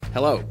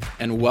Hello,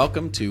 and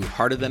welcome to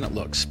Harder Than It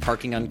Looks,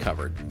 Parking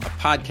Uncovered, a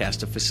podcast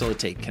to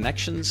facilitate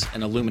connections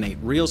and illuminate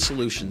real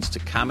solutions to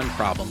common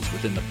problems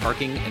within the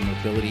parking and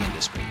mobility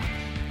industry.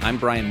 I'm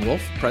Brian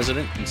Wolf,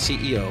 President and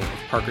CEO of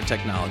Parker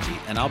Technology,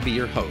 and I'll be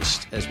your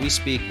host as we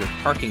speak with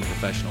parking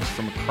professionals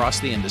from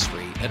across the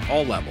industry at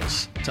all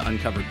levels to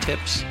uncover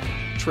tips,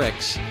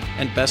 tricks,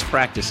 and best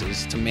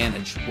practices to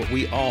manage what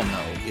we all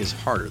know is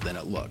harder than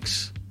it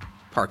looks.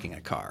 Parking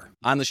a car.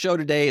 On the show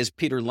today is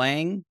Peter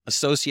Lange,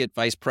 Associate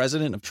Vice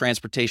President of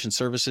Transportation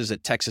Services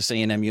at Texas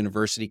A&M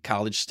University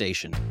College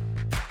Station.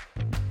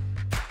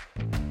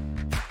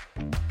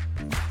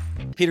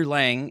 Peter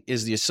Lange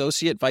is the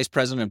Associate Vice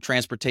President of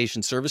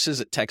Transportation Services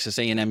at Texas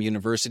A&M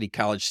University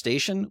College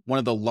Station, one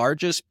of the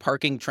largest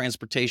parking,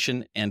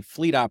 transportation, and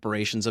fleet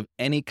operations of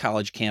any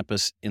college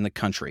campus in the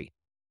country.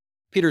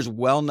 Peter's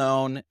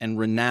well-known and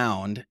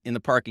renowned in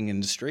the parking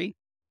industry,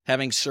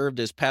 having served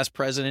as past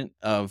president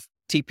of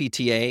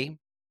TPTA,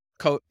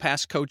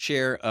 past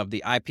co-chair of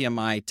the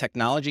IPMI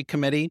Technology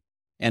Committee,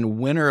 and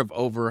winner of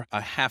over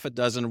a half a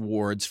dozen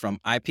awards from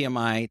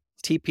IPMI,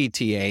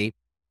 TPTA,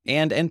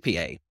 and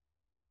NPA.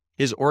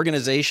 His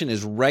organization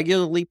is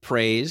regularly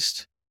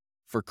praised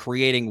for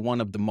creating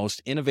one of the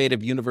most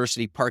innovative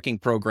university parking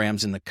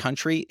programs in the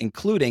country,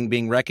 including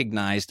being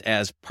recognized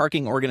as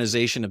Parking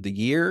Organization of the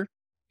Year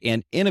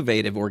and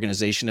Innovative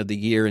Organization of the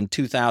Year in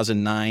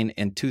 2009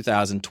 and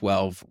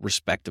 2012,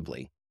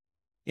 respectively.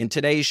 In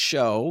today's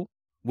show,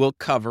 we'll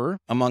cover,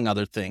 among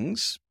other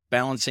things,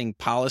 balancing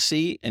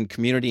policy and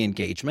community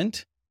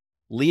engagement,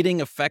 leading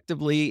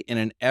effectively in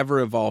an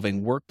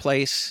ever-evolving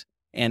workplace,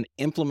 and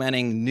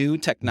implementing new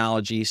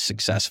technology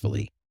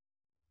successfully.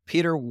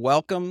 Peter,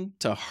 welcome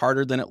to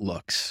Harder Than It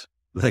Looks.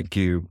 Thank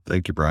you.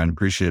 Thank you, Brian.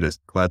 Appreciate it.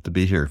 Glad to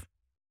be here.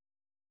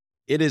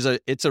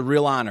 It's a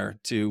real honor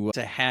to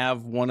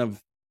have one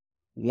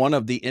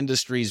of the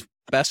industry's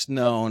best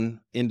known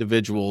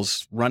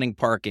individuals running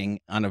parking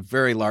on a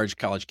very large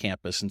college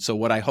campus. And so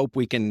what I hope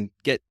we can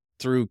get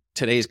through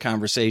today's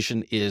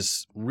conversation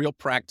is real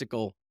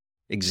practical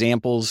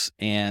examples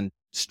and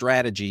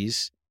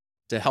strategies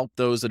to help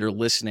those that are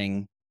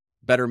listening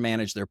better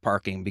manage their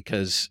parking,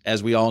 because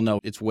as we all know,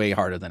 it's way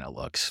harder than it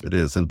looks. It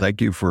is. And thank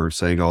you for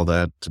saying all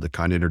that, the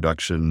kind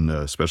introduction,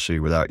 especially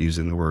without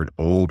using the word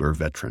old or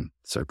veteran.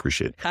 So I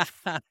appreciate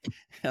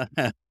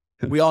it.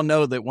 We all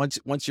know that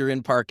once you're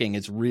in parking,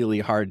 it's really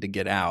hard to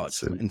get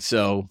out. And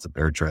so it's a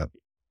bear trap.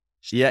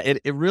 Yeah,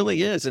 it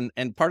really is.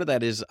 And part of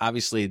that is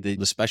obviously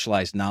the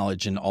specialized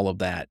knowledge and all of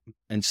that.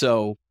 And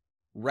so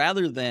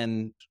rather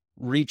than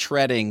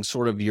retreading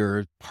sort of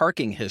your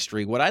parking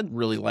history, what I'd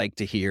really like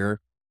to hear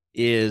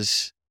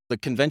is the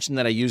convention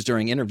that I use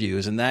during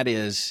interviews. And that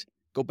is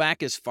go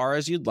back as far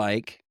as you'd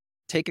like,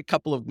 take a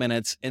couple of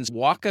minutes and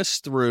walk us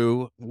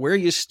through where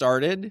you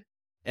started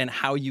and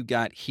how you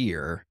got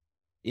here.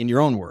 In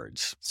your own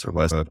words. So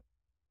as a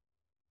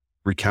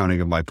recounting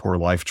of my poor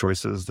life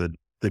choices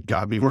that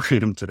got me where I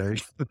am today.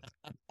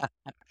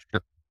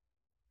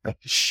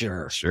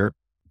 Sure.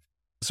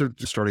 So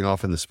just starting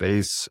off in the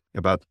space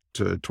about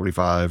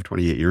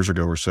 28 years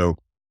ago or so,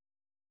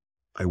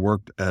 I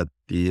worked at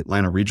the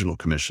Atlanta Regional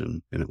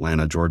Commission in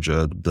Atlanta,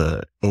 Georgia,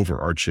 the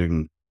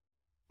overarching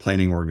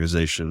planning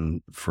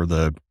organization for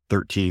the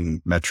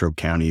 13 metro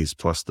counties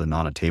plus the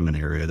non-attainment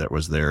area that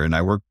was there. And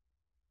I worked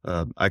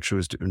actually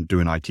was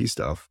doing IT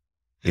stuff,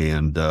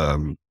 and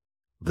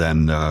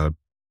then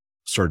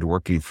started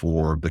working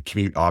for the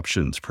Commute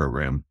Options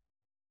program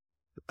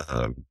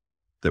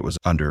that was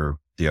under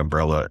the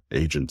umbrella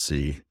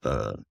agency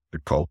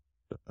called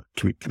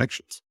Commute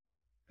Connections.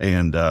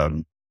 And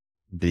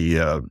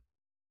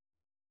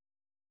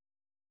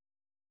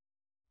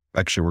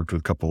actually worked with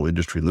a couple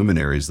industry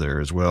luminaries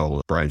there as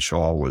well. Brian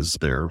Shaw was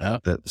there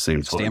at the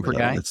same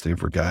time.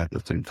 Stanford guy at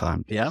the same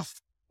time. Yeah.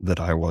 That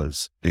I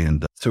was.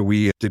 And so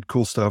we did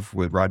cool stuff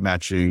with ride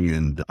matching,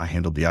 and I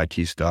handled the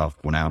IT stuff,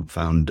 went out and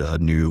found a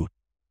new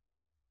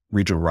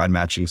regional ride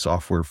matching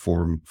software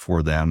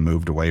for them,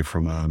 moved away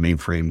from a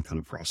mainframe kind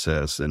of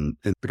process. And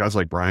the guys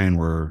like Brian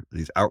were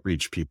these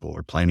outreach people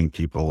or planning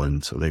people.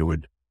 And so they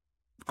would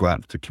go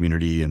out to the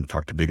community and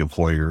talk to big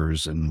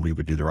employers, and we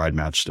would do the ride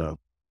match stuff.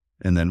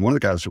 And then one of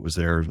the guys that was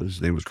there,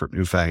 his name was Kurt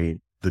Newfang,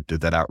 that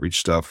did that outreach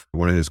stuff.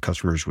 One of his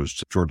customers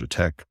was Georgia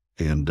Tech.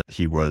 And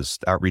he was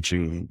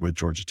outreaching with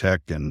Georgia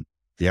Tech, and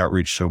he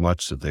outreached so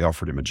much that they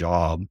offered him a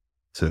job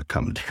to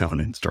come down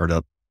and start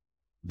up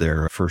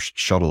their first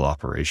shuttle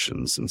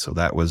operations. And so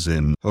that was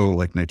in,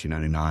 like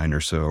 1999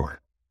 or so.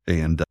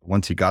 And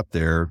once he got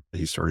there,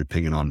 he started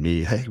pinging on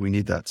me, hey, we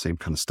need that same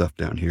kind of stuff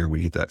down here.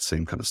 We need that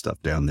same kind of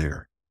stuff down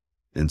there.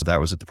 And so that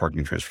was at the Parking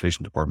and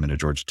Transportation Department at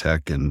Georgia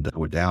Tech, and I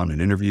went down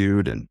and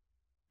interviewed and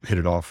hit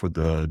it off with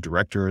the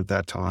director at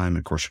that time.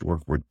 Of course, I'd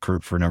worked with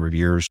Kurt for a number of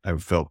years. I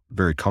felt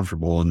very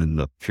comfortable. And in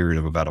the period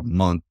of about a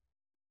month,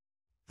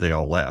 they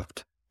all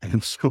left.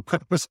 And so I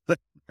was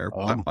there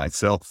by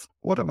myself.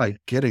 What am I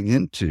getting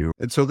into?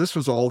 And so this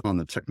was all on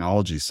the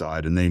technology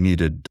side, and they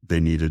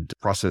needed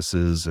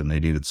processes, and they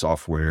needed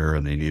software,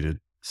 and they needed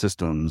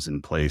systems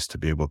in place to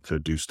be able to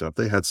do stuff.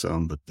 They had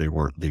some, but they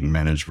weren't being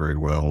managed very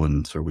well.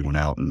 And so we went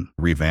out and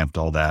revamped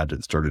all that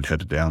and started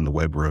headed down the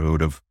web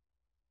road of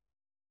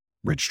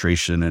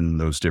registration and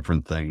those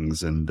different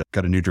things, and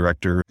got a new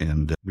director,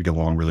 and we get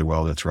along really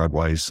well. That's Rod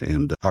Weiss.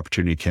 And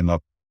opportunity came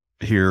up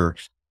here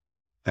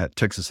at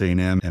Texas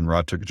A&M, and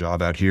Rod took a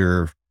job out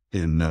here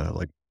in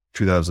like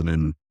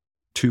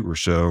 2002 or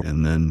so.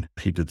 And then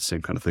he did the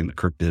same kind of thing that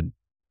Kirk did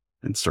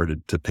and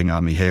started to ping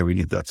on me, hey, we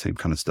need that same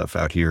kind of stuff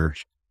out here.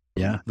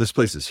 Yeah. This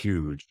place is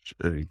huge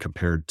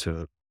compared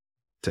to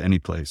any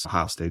place.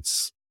 Ohio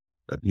State's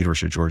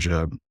University of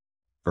Georgia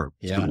are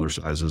similar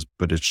sizes,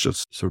 but it's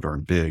just so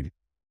darn big.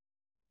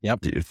 Yep.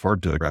 It's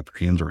hard to wrap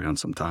your hands around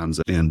sometimes.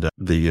 And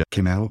they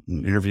came out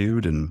and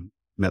interviewed and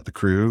met the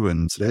crew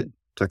and said, hey,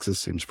 Texas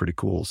seems pretty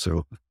cool.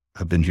 So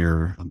I've been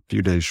here a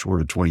few days short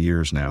of 20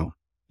 years now.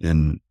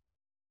 And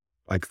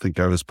I think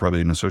I was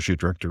probably an associate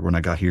director when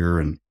I got here.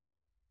 And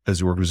as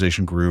the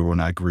organization grew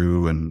and I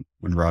grew, and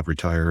when Rod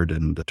retired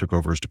and took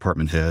over as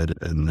department head,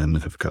 and then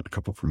have got a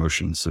couple of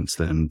promotions since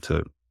then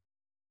to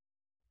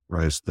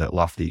rise to that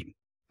lofty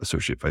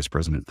associate vice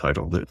president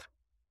title.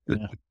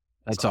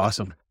 That's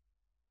awesome.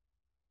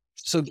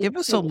 So give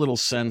us a little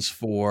sense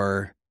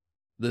for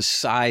the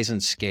size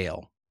and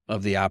scale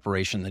of the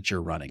operation that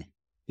you're running.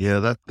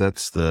 Yeah,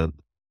 that's one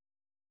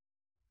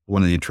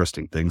of the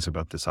interesting things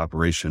about this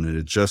operation. And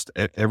it's just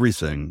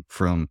everything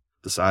from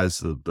the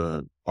size of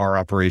our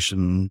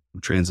operation,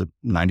 transit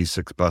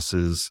 96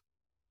 buses,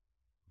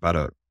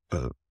 about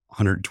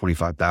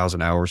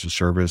 125,000 hours of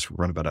service. We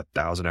run about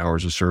 1,000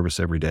 hours of service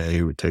every day.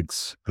 It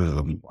takes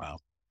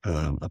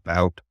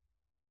about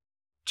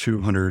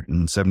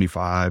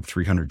 275,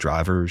 300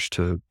 drivers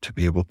to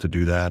be able to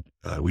do that.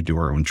 We do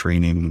our own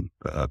training,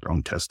 our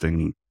own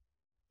testing.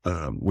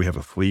 We have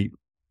a fleet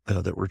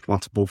that we're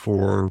responsible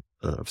for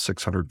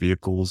 600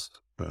 vehicles.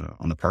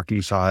 On the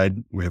parking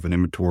side, we have an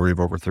inventory of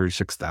over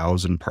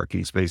 36,000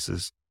 parking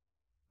spaces,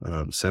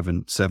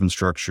 seven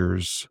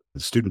structures. The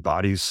student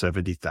bodies,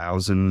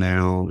 70,000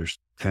 now. There's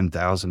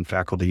 10,000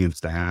 faculty and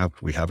staff.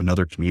 We have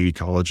another community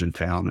college in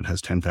town that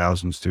has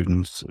 10,000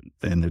 students,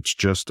 and it's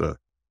just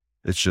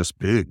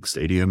big.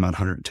 Stadium,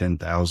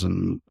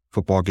 110,000,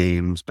 football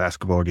games,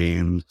 basketball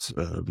games,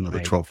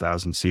 another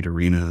 12,000 seat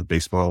arena,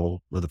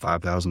 baseball with a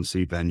 5,000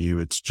 seat venue.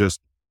 It's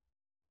just,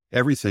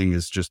 everything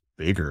is just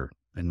bigger,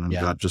 and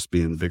not just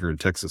being bigger in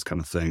Texas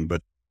kind of thing,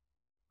 but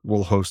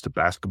we'll host a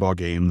basketball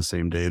game the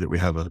same day that we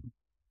have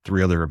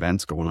 3 other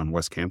events going on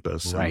West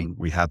Campus. Right. And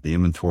we have the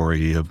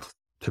inventory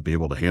to be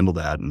able to handle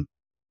that. And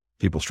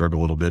people struggle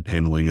a little bit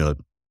handling a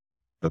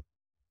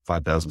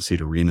 5,000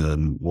 seat arena,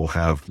 and we'll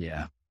have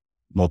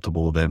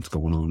multiple events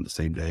going on the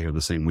same day or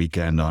the same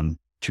weekend on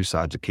 2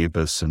 sides of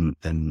campus, and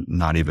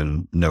not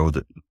even know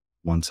that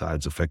one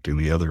side's affecting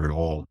the other at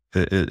all.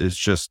 It's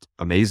just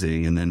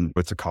amazing. And then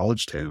it's a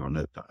college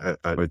town.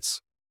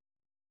 It's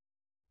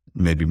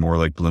maybe more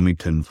like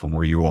Bloomington from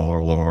where you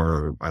all are,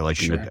 or I like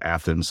to get to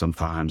Athens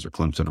sometimes, or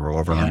Clemson, or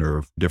Auburn,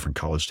 or different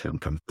college town,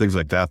 things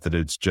like that, that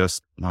it's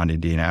just not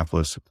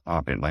Indianapolis,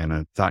 not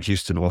Atlanta, it's not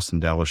Houston, Austin,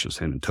 Dallas, or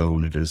San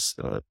Antonio. It is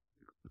a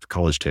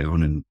college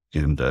town.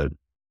 And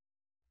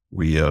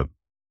we,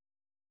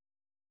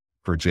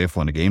 for example,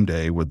 on a game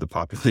day with the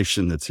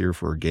population that's here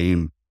for a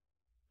game,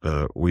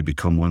 we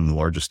become one of the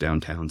largest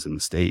downtowns in the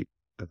state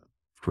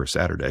for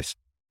Saturdays.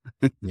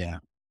 Yeah,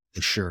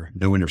 for sure.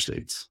 No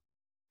interstates.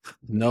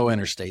 No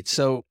interstates.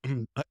 So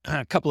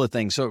a couple of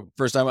things. So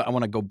first, I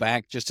want to go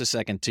back just a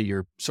second to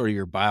your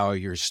bio,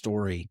 your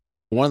story.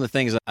 One of the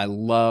things that I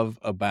love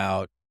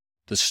about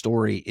the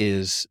story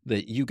is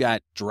that you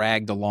got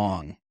dragged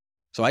along.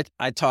 So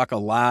I talk a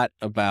lot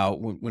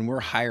about when we're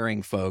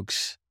hiring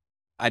folks,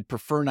 I'd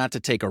prefer not to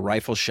take a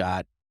rifle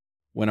shot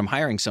when I'm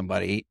hiring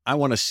somebody. I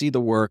want to see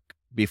the work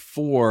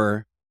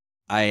before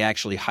I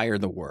actually hire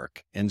the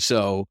work. And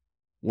so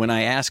when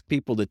I ask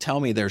people to tell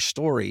me their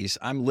stories,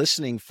 I'm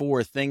listening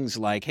for things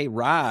like, hey,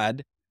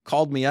 Rod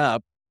called me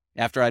up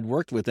after I'd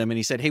worked with him and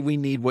he said, hey, we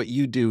need what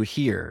you do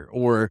here.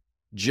 Or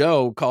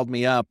Joe called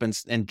me up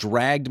and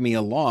dragged me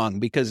along,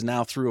 because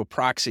now through a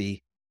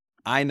proxy,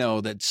 I know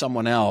that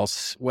someone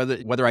else,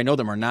 whether I know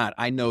them or not,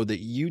 I know that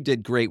you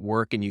did great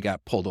work and you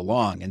got pulled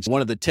along. And so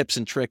one of the tips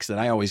and tricks that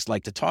I always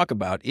like to talk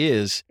about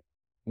is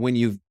when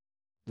you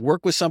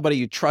work with somebody,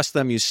 you trust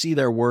them, you see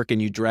their work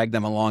and you drag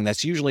them along,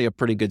 that's usually a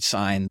pretty good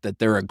sign that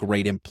they're a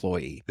great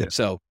employee. Yeah.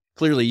 So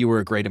clearly you were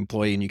a great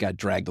employee and you got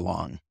dragged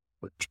along.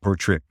 Or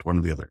tricked, one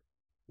or the other.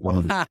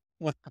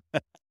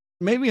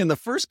 Maybe in the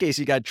first case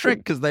you got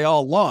tricked because they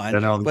all launched.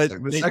 But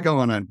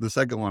the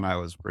second one I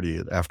was pretty,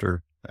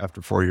 after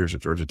 4 years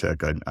at Georgia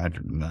Tech, I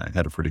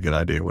had a pretty good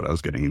idea what I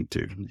was getting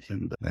into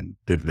and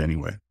did it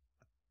anyway.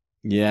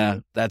 Yeah,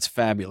 that's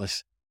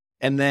fabulous.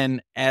 And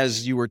then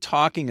as you were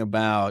talking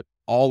about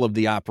all of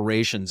the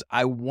operations,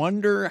 I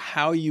wonder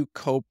how you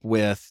cope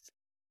with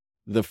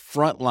the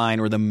front line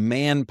or the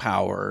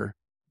manpower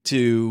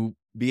to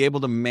be able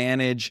to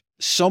manage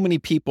so many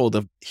people,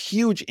 the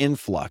huge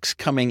influx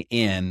coming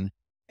in,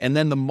 and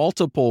then the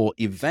multiple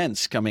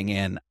events coming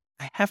in.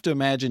 I have to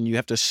imagine you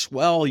have to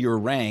swell your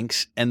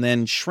ranks and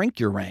then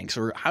shrink your ranks,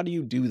 or how do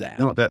you do that?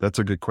 No, that's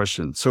a good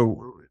question.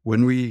 So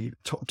when we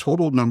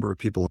total number of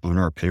people on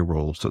our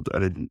payroll, so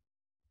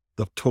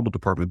the total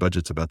department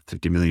budget's about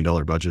 $50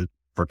 million budget,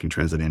 parking,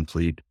 transit, and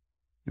fleet.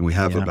 And we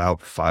have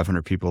about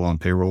 500 people on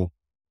payroll.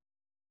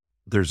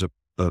 There's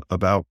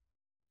about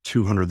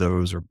 200 of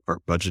those are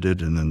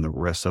budgeted, and then the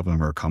rest of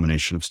them are a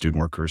combination of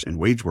student workers and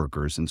wage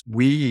workers. And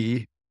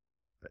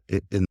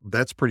and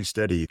that's pretty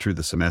steady through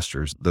the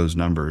semesters, those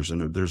numbers.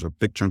 And there's a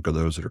big chunk of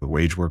those that are the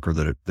wage worker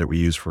that we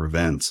use for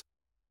events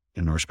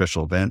in our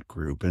special event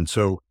group. And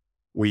so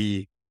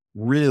we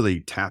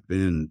really tap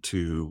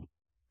into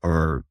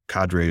our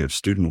cadre of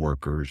student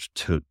workers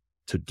to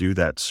do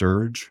that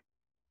surge.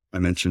 I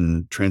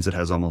mentioned transit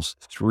has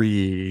almost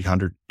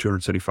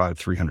 275,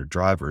 300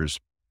 drivers,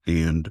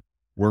 and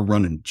we're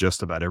running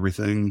just about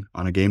everything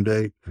on a game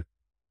day.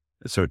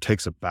 So it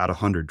takes about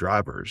 100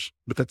 drivers,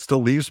 but that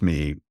still leaves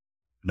me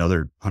another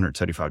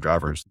 175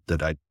 drivers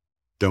that I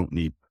don't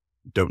need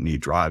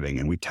driving.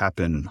 And we tap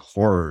in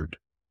hard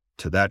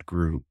to that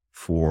group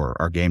for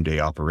our game day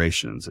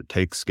operations.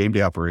 Game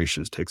day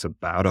operations takes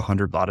about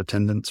 100 lot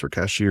attendants or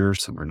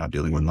cashiers. Some are not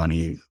dealing with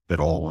money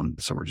at all,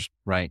 and some are just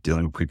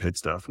dealing with prepaid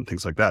stuff and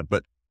things like that.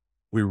 But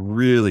we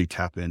really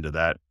tap into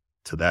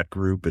that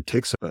group. It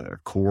takes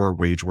core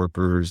wage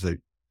workers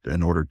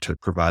in order to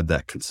provide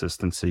that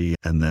consistency,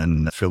 and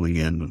then filling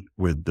in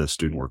with the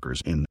student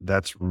workers. And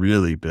that's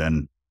really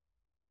been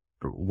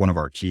one of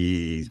our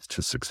keys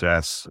to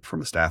success from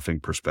a staffing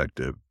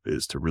perspective,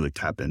 is to really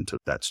tap into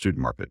that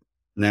student market.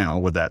 Now,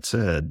 with that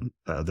said,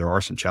 there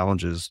are some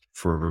challenges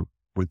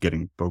with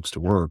getting folks to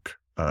work.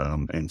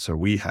 And so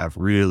we have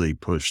really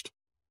pushed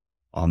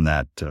on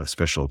that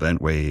special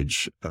event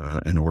wage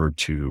in order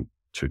to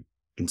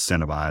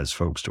incentivize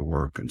folks to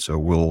work. And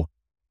so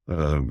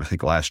I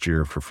think last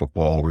year for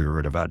football, we were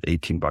at about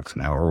 $18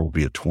 an hour. We'll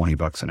be at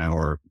 $20 an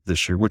hour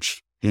this year,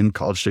 which in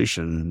College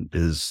Station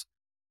is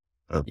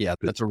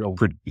that's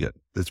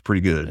it's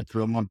pretty good. It's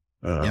real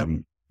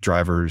money.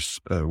 Drivers,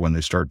 when they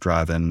start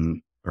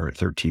driving, are at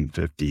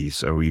 $13.50.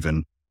 So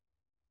and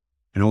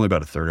only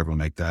about a third of them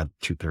make that.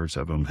 2/3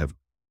 of them have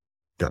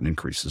gotten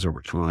increases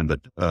over time.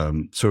 But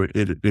so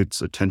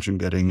it's attention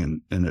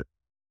getting, and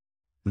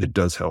it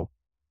does help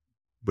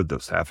with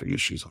those staffing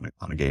issues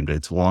on a game day.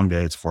 It's a long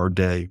day. It's a hard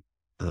day.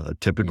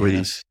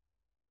 Typically,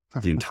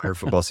 the entire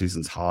football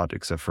season's hot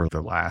except for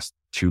the last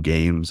 2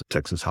 games.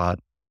 Texas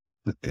hot,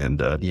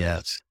 and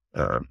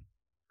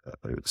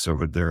so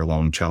they're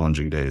long,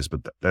 challenging days.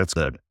 But that's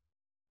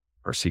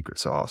our secret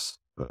sauce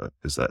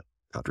is that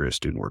cadre of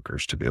student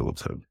workers to be able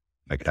to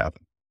make it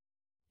happen.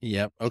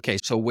 Yep. Okay.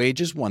 So wage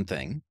is one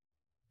thing,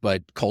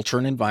 but culture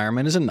and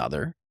environment is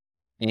another.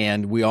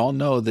 And we all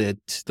know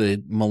that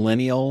the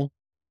millennial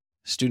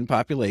student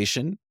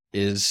population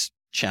is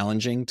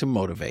challenging to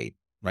motivate,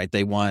 right?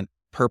 They want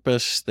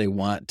purpose. They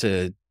want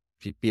to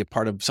be a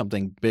part of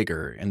something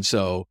bigger. And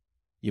so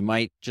you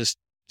might just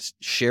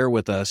share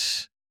with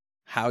us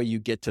how you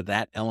get to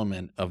that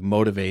element of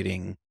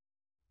motivating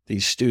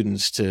these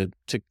students to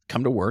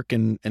come to work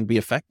and be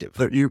effective.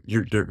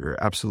 You're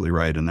absolutely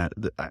right. And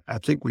I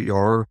think we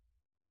are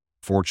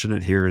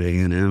fortunate here at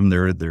A&M.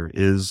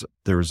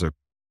 There's a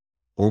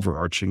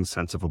overarching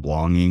sense of a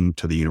belonging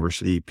to the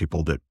university,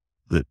 people that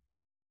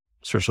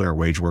especially our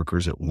wage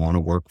workers that want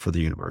to work for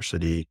the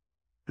university.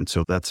 And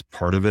so that's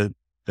part of it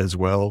as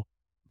well.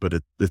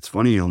 But it's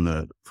funny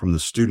from the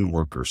student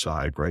worker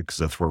side, right? Because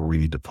that's where we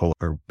need to pull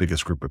our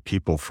biggest group of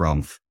people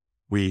from.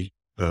 The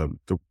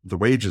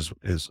wage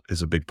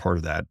is a big part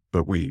of that,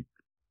 but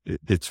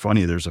it's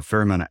funny. There's a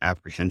fair amount of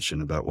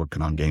apprehension about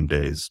working on game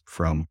days,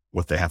 from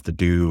what they have to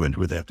do and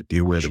who they have to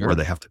deal with, and where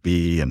they have to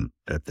be, and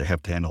if they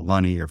have to handle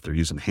money, or if they're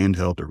using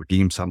handheld to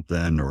redeem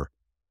something, or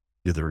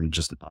if they're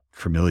just not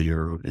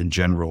familiar in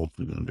general.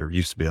 They're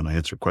used to being able to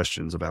answer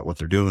questions about what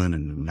they're doing,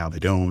 and now they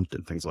don't,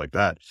 and things like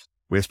that.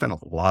 We spent a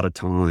lot of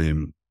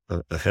time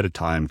ahead of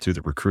time through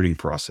the recruiting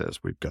process.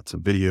 We've got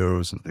some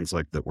videos and things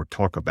like that where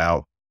talk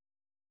about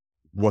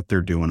what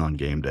they're doing on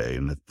game day,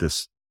 and that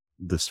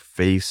this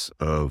face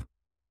of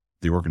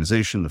the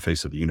organization, the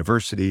face of the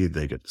university,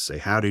 they get to say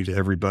howdy to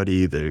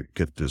everybody. They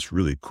get this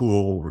really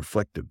cool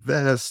reflective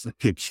vest.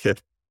 They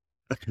get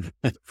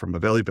from a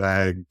belly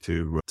bag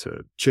to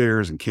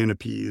chairs and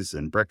canopies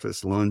and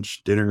breakfast,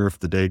 lunch, dinner, if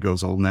the day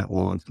goes all that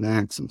long,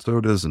 snacks and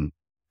sodas and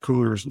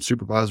coolers and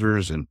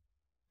supervisors and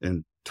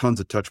tons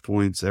of touch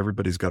points.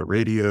 Everybody's got a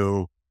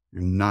radio.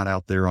 You're not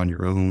out there on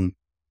your own.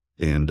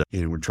 And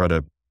we try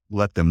to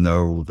let them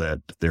know that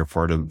they're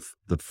part of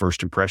the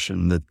first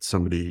impression that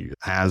somebody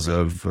has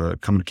of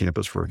coming to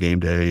campus for a game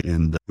day.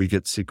 And we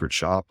get secret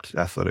shopped.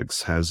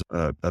 Athletics has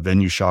a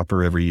venue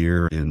shopper every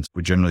year, and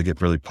we generally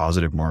get really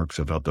positive marks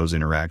about those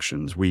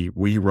interactions.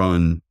 We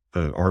run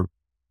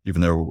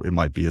even though it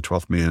might be a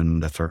 12th man,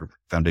 that's our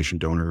foundation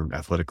donor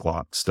athletic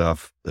lot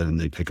stuff, and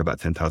they take about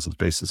 10,000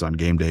 spaces on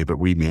game day, but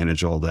we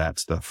manage all that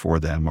stuff for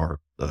them.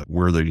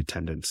 We're the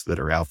attendants that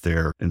are out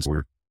there. And so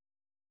we're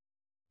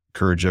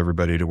encourage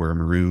everybody to wear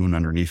maroon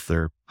underneath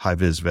their high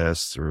vis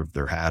vests or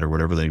their hat or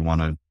whatever they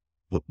want to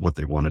what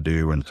they want to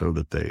do, and so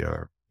that they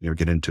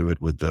get into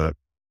it with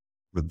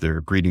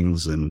their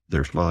greetings and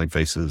their smiling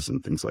faces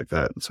and things like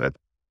that. And so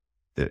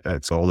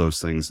it's all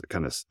those things that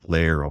kind of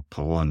layer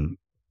upon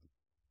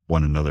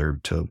one another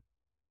to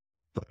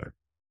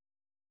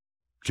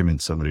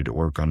convince somebody to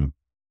work on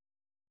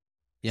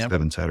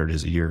 7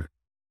 Saturdays a year.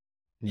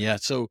 Yeah.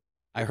 So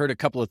I heard a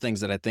couple of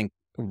things that I think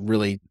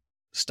really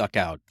stuck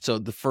out. So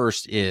the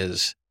first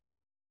is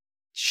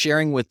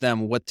sharing with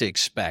them what to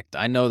expect.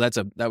 I know that's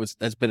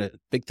been a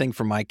big thing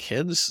for my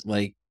kids.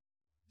 Like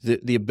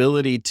the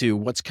ability to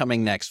what's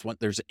coming next.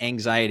 There's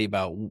anxiety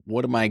about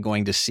what am I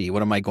going to see?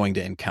 What am I going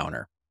to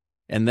encounter?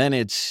 And then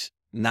it's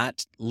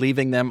not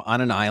leaving them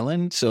on an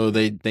island. So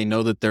they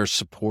know that they're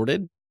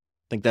supported.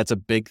 I think that's a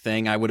big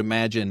thing. I would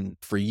imagine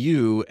for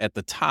you at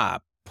the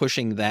top,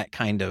 pushing that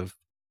kind of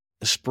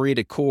esprit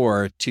de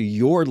corps to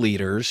your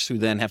leaders who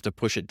then have to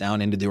push it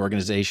down into the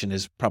organization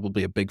is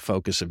probably a big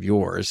focus of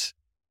yours.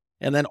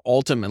 And then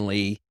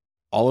ultimately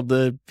all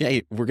of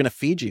hey, we're going to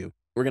feed you.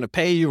 We're going to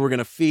pay you. We're going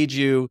to feed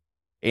you.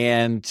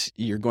 And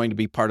you're going to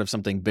be part of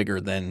something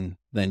bigger than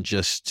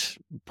just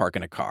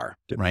parking a car,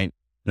 right?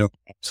 No,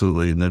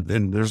 absolutely. And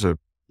then there's a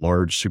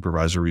large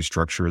supervisory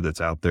structure that's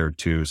out there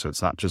too. So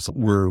it's not just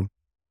we're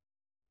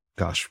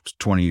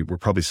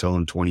probably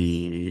selling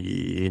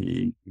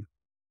 20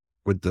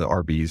 with the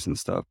RBs and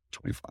stuff,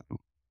 25,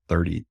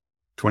 30,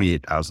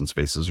 28,000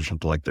 spaces or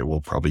something like that we'll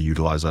probably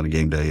utilize on a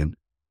game day.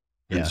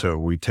 And so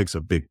we takes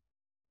a big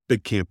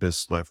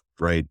campus left,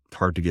 right,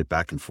 hard to get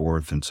back and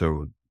forth. And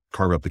so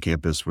carve up the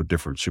campus with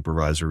different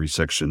supervisory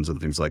sections and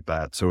things like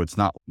that. So it's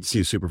not, you see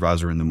a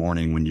supervisor in the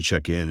morning when you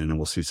check in, and then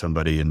we'll see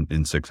somebody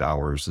in 6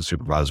 hours. The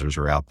supervisors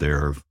are out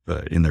there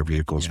in their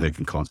vehicles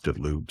making constant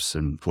loops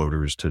and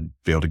floaters to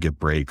be able to get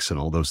breaks and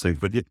all those things.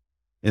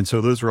 And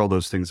so those are all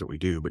those things that we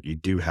do, but you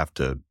do have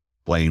to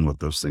explain what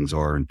those things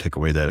are and take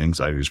away that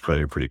anxiety is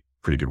probably a pretty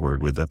good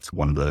word with. That's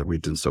one of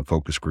we've done some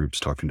focus groups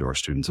talking to our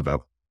students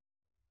about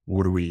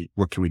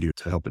what can we do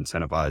to help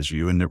incentivize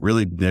you? And it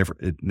really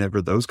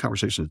never, those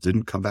conversations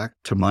didn't come back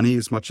to money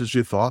as much as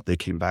you thought. They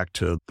came back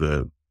to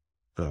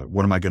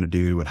what am I going to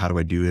do and how do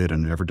I do it?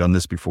 And I've never done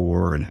this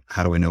before. And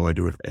how do I know I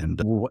do it?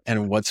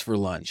 And what's for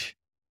lunch?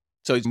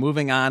 So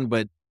moving on,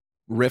 but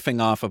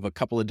riffing off of a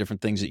couple of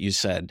different things that you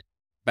said.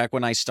 Back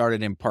when I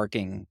started in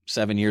parking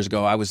 7 years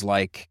ago, I was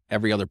like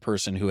every other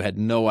person who had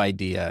no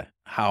idea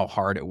how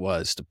hard it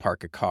was to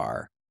park a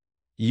car.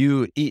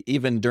 You,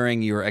 even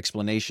during your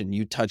explanation,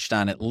 you touched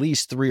on at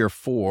least 3 or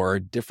 4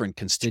 different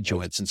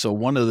constituents. And so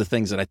one of the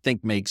things that I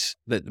think makes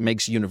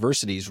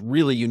universities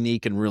really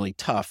unique and really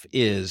tough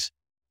is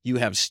you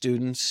have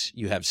students,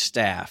 you have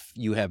staff,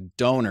 you have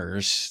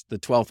donors, the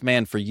 12th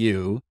man for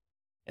you.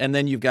 And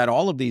then you've got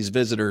all of these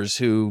visitors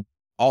who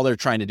all they're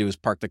trying to do is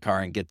park the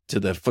car and get to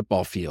the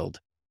football field.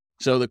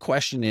 So the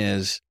question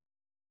is,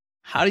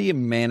 how do you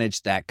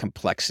manage that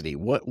complexity?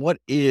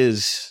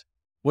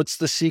 What's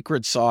the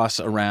secret sauce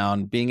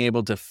around being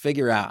able to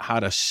figure out how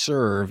to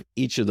serve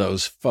each of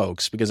those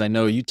folks? Because I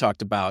know you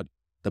talked about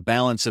the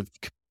balance of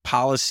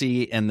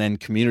policy and then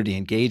community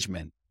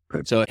engagement.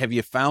 Right. So have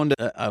you found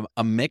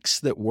a mix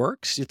that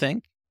works, you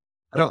think?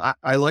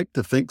 I like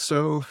to think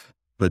so,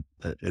 but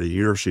at a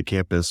university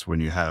campus,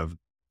 when you have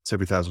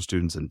 70,000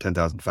 students and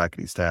 10,000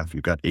 faculty staff,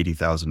 you've got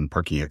 80,000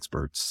 parking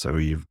experts. So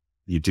you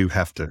do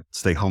have to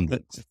stay humble.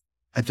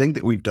 I think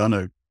that we've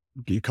done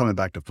coming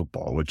back to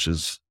football, which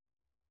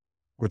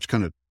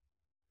kind of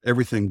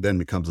everything then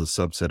becomes a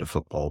subset of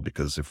football,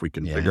 because if we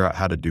can figure out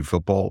how to do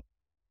football,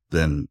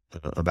 then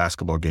a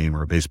basketball game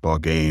or a baseball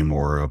game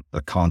or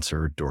a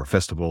concert or a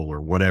festival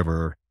or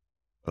whatever,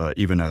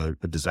 even a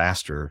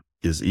disaster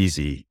is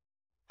easy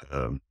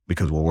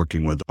because we're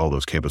working with all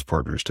those campus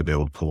partners to be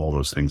able to pull all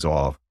those things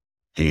off.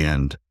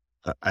 And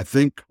I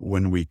think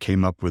when we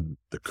came up with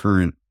the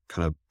current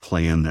kind of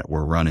plan that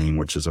we're running,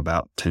 which is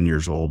about 10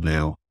 years old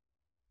now,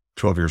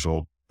 12 years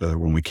old,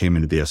 when we came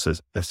into the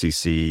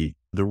FCC,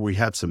 we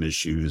had some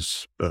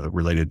issues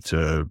related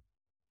to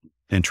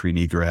entry and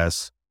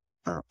egress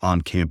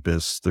on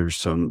campus.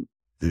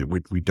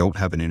 We don't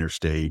have an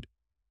interstate.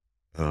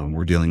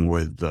 We're dealing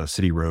with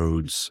city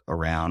roads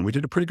around. We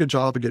did a pretty good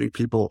job of getting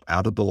people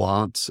out of the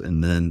lots,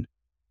 and then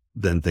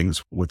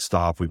things would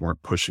stop. We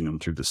weren't pushing them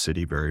through the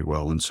city very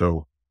well. And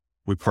so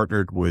we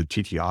partnered with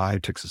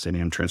TTI, Texas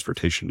A&M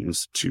Transportation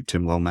Institute,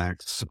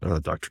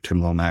 Dr.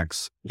 Tim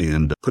Lomax,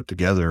 and put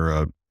together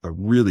a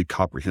really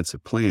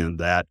comprehensive plan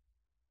that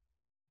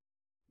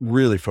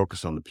really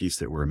focused on the piece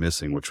that we're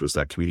missing, which was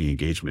that community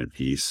engagement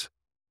piece,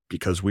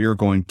 because we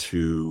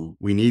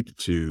needed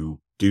to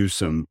do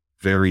some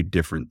very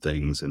different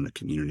things in the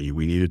community.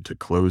 We needed to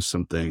close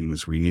some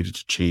things. We needed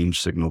to change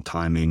signal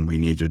timing. We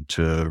needed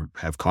to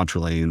have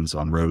contra lanes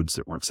on roads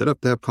that weren't set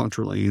up to have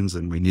contra lanes.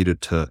 And we needed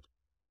to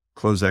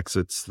close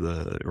exits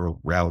or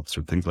routes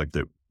or things like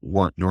that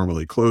weren't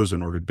normally closed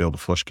in order to be able to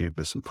flush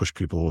campus and push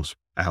people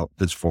out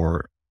as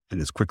far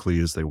and as quickly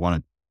as they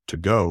wanted to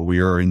go. We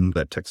are in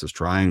that Texas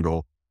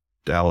triangle,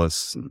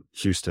 Dallas and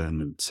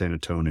Houston and San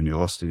Antonio and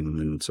Austin.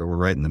 And so we're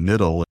right in the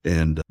middle,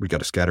 and we got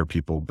to scatter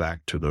people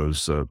back to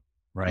those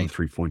on the Right.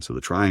 3 points of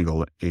the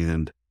triangle.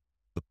 And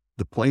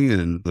the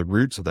plan, the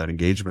roots of that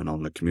engagement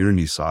on the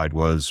community side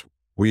was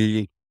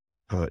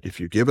if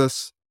you give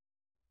us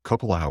a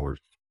couple hours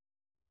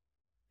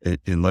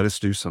and let us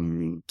do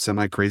some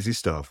semi crazy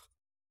stuff,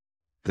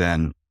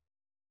 then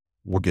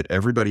we'll get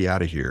everybody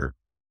out of here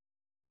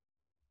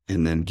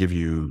and then give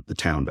you the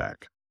town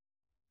back.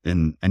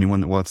 And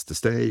anyone that wants to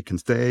stay can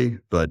stay,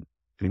 but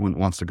anyone that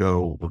wants to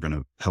go, we're going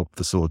to help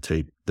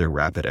facilitate their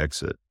rapid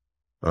exit.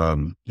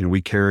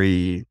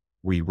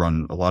 We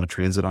run a lot of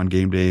transit on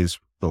game days,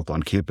 both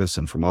on campus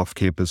and from off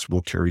campus.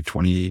 We'll carry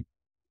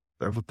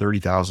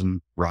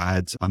 30,000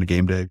 rides on a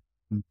game day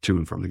to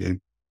and from the game.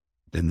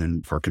 And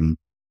then parking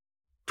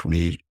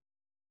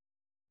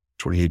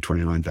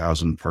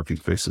 29,000 parking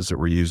spaces that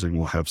we're using.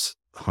 We'll have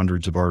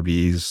hundreds of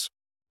RVs.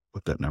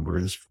 What that number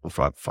is,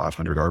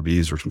 500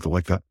 RVs or something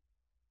like that.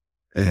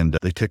 And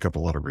they take up a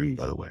lot of room,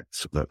 by the way.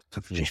 So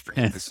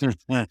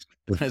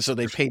So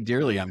they pay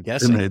dearly, I'm and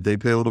guessing. they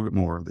pay a little bit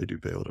more. They do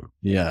pay a little bit.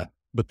 Yeah.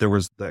 But there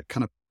was that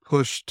kind of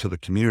push to the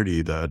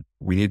community that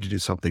we need to do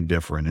something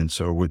different. And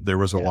so there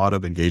was a lot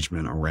of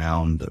engagement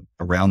around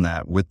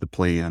that with the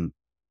plan.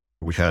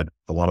 We had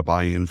a lot of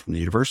buy-in from the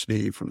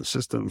university, from the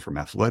system, from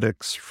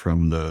athletics,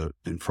 from the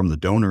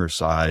donor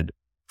side,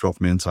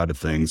 12-man side of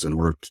things, and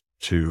worked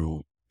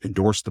to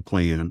endorse the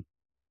plan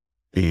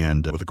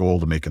and with a goal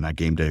to making that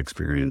game day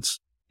experience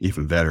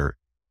even better.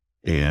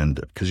 And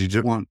because you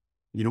don't want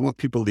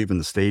people leaving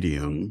the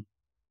stadium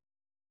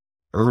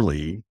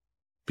early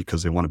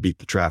because they want to beat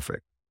the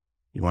traffic.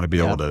 You want to be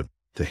able to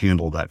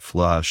handle that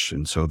flush.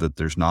 And so that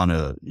there's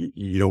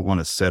you don't want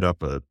to set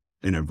up an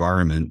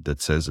environment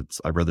that says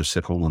I'd rather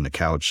sit home on the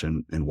couch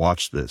and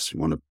watch this.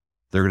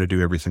 They're going to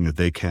do everything that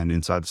they can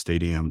inside the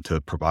stadium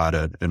to provide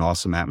an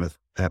awesome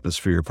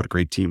atmosphere, put a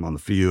great team on the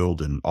field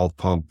and all the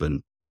pump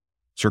and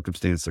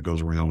circumstance that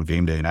goes around with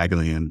game day and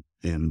agony.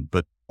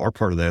 But our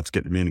part of that's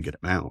getting them in and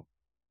getting them out.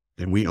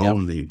 And we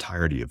own the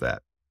entirety of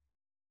that.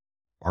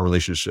 Our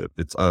relationship,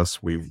 it's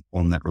us. We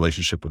own that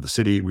relationship with the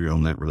city. We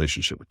own that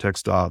relationship with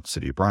TxDOT,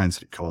 City of Bryan,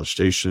 City College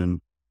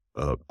Station,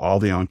 all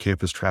the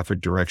on-campus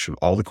traffic direction,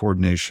 all the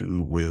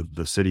coordination with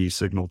the city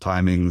signal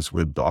timings,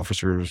 with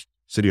the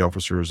city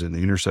officers in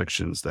the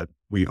intersections, that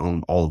we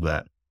own all of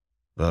that.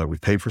 We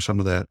pay for some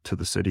of that to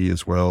the city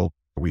as well.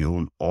 We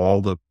own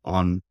all the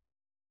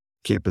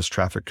on-campus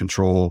traffic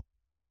control,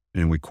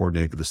 and we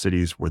coordinate with the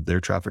cities with their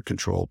traffic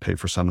control, pay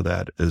for some of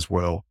that as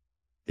well.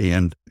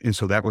 And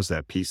so that was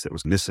that piece that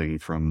was missing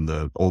from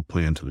the old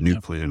plan to the new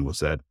plan,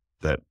 was that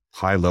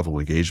high level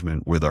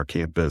engagement with our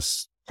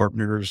campus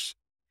partners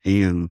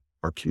and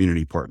our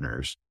community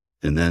partners.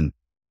 And then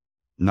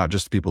not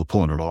just the people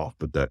pulling it off,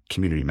 but that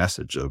community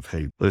message of,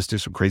 hey, let's do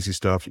some crazy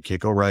stuff. You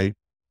can't go right.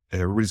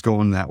 Everybody's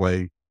going that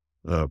way.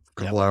 A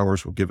couple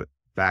hours, we'll give it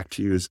back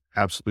to you as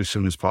absolutely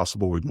soon as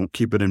possible. We won't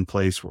keep it in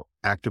place. We'll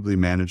actively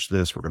manage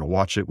this. We're going to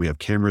watch it. We have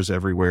cameras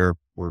everywhere.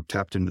 We're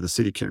tapped into the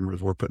city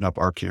cameras. We're putting up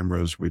our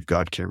cameras. We've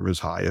got cameras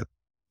high up,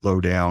 low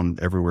down,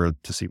 everywhere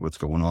to see what's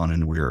going on.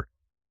 And we're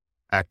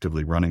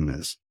actively running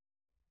this.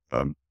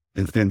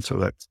 And so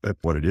that's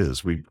what it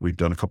is. We've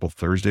done a couple of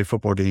Thursday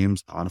football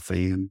games. Not a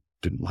fan,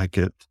 didn't like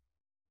it.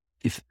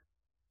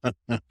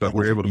 But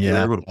we're able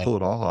to pull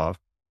it all off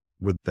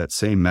with that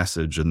same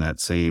message and that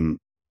same.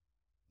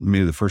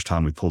 Maybe the first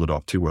time we pulled it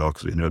off too well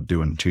because we ended up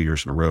doing 2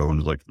 years in a row and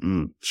was like,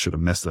 should have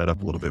messed that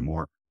up a little bit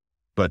more.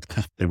 But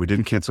and we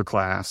didn't cancel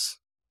class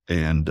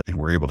and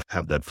we're able to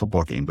have that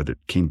football game, but it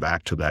came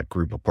back to that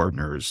group of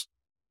partners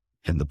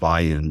and the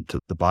buy-in to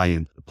the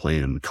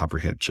plan, the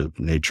comprehensive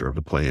nature of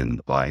the plan,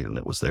 the buy-in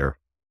that was there.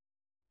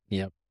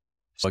 Yep.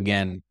 So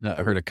again,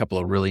 I heard a couple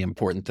of really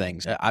important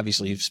things.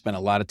 Obviously, you've spent a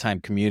lot of time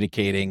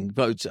communicating,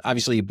 but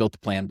obviously you built the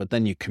plan, but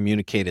then you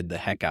communicated the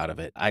heck out of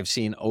it. I've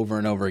seen over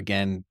and over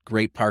again,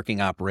 great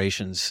parking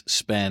operations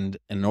spend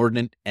an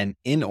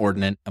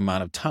inordinate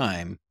amount of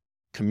time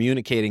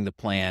communicating the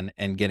plan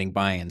and getting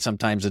buy-in.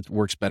 Sometimes it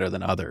works better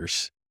than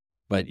others,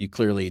 but you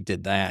clearly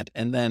did that.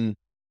 And then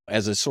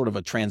as a sort of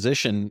a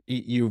transition,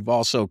 you've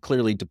also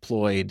clearly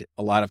deployed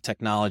a lot of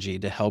technology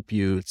to help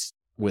you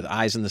with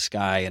eyes in the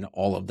sky and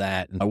all of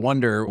that. And I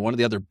wonder, one of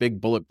the other big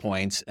bullet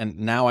points, and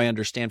now I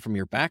understand from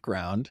your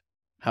background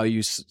how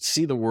you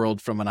see the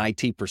world from an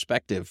IT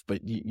perspective, but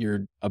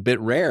you're a bit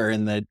rare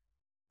in that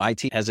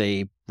IT has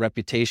a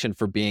reputation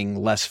for being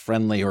less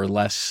friendly or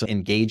less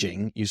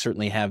engaging. You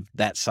certainly have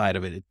that side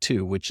of it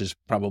too, which is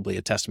probably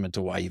a testament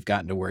to why you've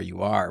gotten to where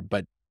you are.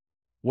 But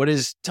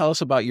tell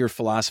us about your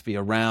philosophy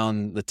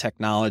around the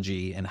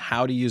technology and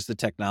how to use the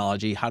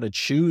technology, how to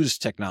choose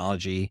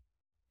technology.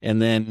 And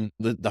then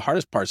the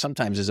hardest part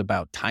sometimes is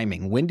about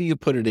timing. When do you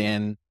put it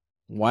in?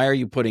 Why are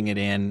you putting it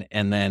in?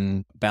 And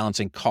then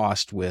balancing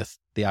cost with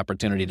the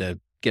opportunity to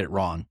get it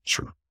wrong.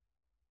 Sure.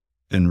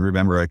 And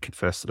remember, I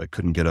confessed that I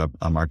couldn't get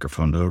a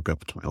microphone to hook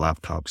up to my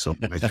laptop. So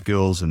my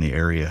skills in the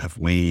area have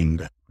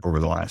waned over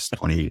the last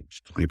 20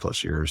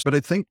 plus years. But I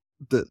think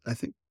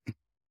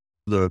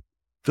the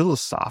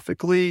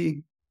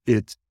philosophically,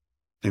 it's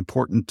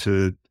important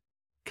to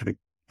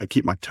I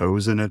keep my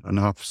toes in it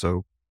enough.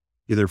 So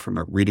either from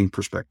a reading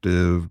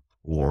perspective,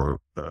 or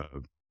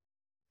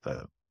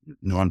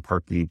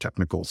non-parking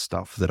technical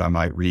stuff that I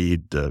might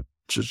read,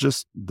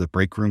 just the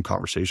break room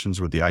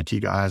conversations with the IT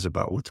guys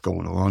about what's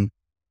going on.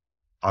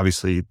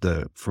 Obviously,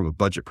 from a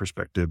budget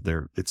perspective,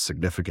 it's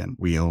significant.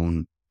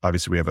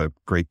 Obviously, we have a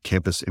great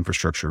campus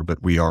infrastructure,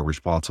 but we are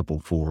responsible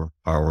for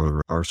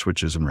our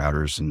switches and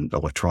routers and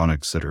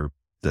electronics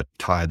that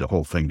tie the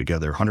whole thing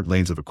together. 100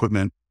 lanes of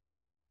equipment,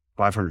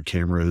 500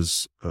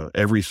 cameras,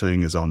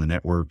 everything is on the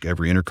network.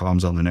 Every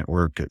intercom's on the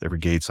network. Every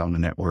gate's on the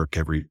network.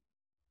 Every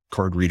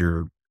card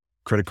reader,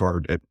 credit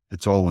card,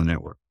 it's all on the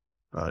network.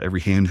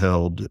 Every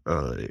handheld,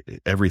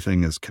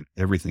 everything's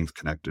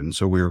connected. And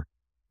so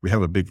we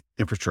have a big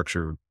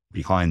infrastructure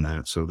behind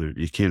that, so that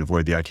you can't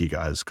avoid the IT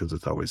guys because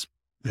it's always,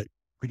 hey,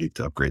 we need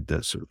to upgrade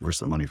this, or where's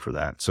the money for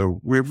that? So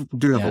we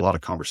do have a lot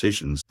of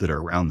conversations that are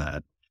around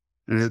that.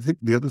 And I think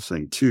the other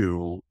thing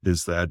too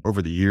is that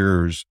over the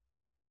years,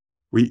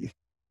 we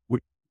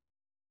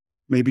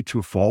maybe to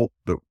a fault,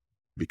 but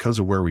because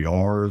of where we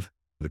are,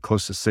 the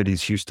closest city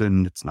is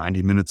Houston. It's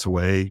 90 minutes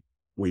away.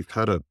 We've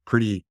had a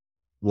pretty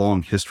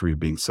long history of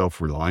being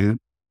self-reliant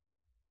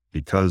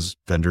because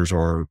vendors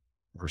are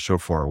so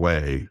far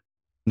away.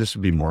 This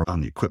would be more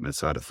on the equipment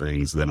side of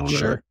things than on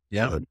a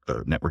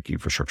networking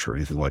infrastructure or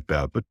anything like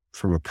that, but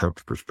from a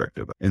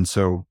perspective. And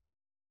so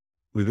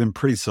we've been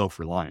pretty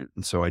self-reliant.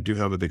 And so I do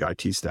have a big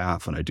IT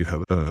staff, and I do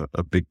have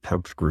a big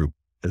PEP group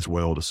as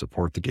well to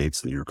support the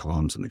gates, the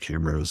intercoms, and the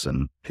cameras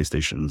and pay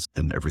stations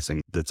and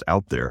everything that's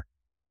out there.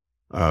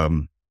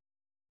 But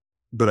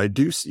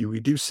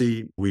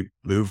we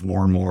move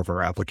more and more of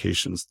our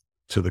applications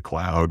to the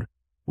cloud.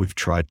 We've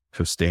tried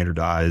to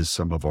standardize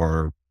some of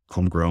our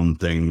homegrown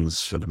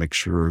things to make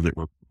sure that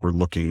we're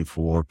looking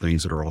for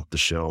things that are off the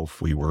shelf.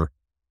 We're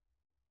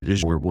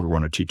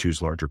one of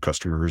T2's larger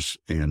customers,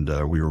 and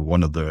we were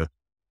one of the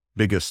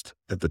biggest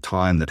at the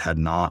time that had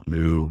not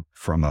moved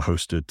from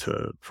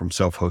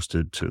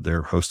self-hosted to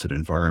their hosted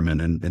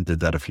environment, and did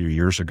that a few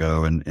years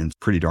ago, and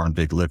pretty darn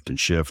big lift and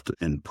shift,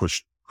 and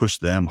pushed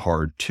them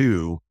hard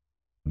too,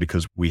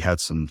 because we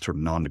had some sort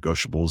of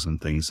non-negotiables and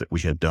things that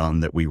we had done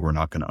that we were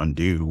not going to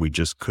undo. We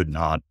just could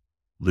not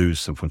lose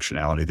some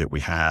functionality that we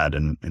had.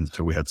 And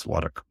so we had a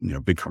lot of,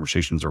 big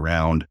conversations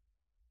around,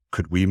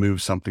 could we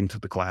move something to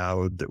the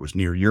cloud that was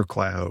near your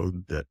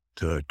cloud that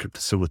could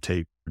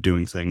facilitate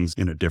doing things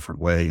in a different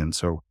way? And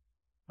so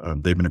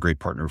they've been a great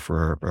partner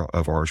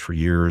of ours for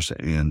years.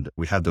 And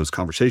we had those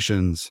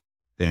conversations,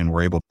 and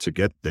we're able to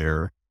get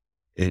there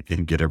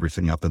and get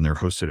everything up in their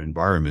hosted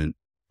environment.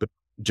 But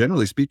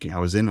generally speaking, I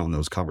was in on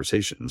those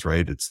conversations,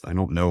 right? I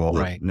don't know all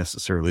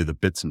necessarily the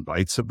bits and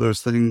bytes of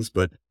those things,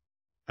 but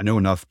I know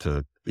enough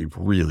to be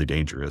really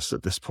dangerous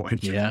at this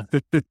point. Yeah.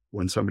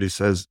 When somebody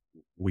says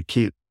we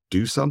can't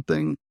do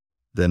something,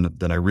 then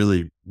I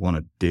really want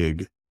to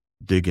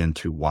dig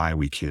into why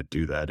we can't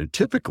do that. And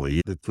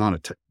typically it's not a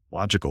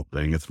technological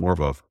thing. It's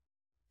more of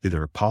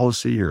either a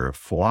policy or a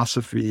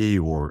philosophy,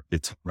 or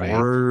it's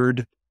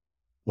hard,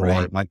 or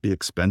it might be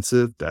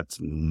expensive. That's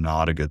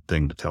not a good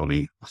thing to tell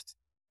me.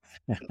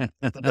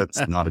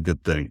 That's not a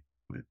good thing.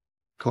 It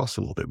costs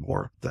a little bit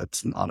more.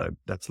 That's not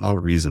a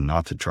reason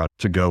not to try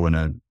to go in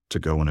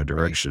a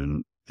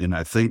direction. And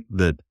I think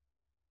that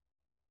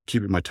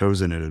keeping my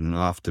toes in it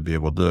enough to be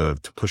able to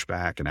push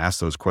back and ask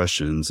those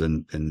questions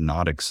and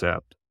not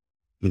accept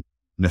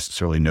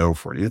necessarily no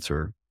for an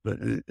answer. But,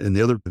 and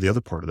the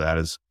other part of that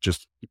is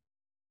just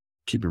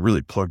keeping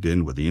really plugged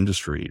in with the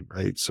industry,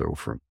 right? So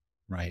from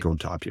going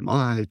to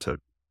IPMI to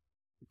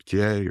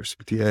TPTA or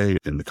CPTA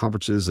and the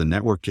conferences and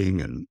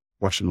networking and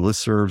watching the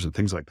listservs and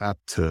things like that,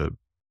 to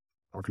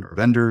talking to our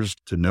vendors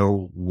to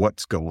know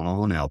what's going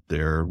on out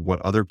there, what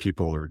other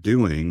people are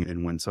doing.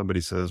 And when somebody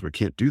says we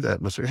can't do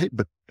that, let's say, hey,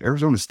 but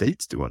Arizona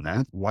State's doing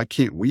that. Why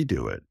can't we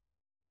do it?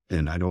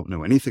 And I don't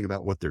know anything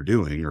about what they're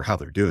doing or how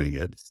they're doing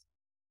it,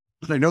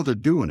 but I know they're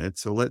doing it.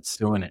 So let's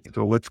go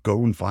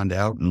and find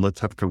out, and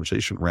let's have a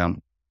conversation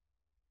around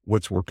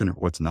what's working or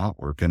what's not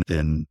working.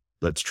 And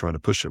let's try to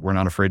push it. We're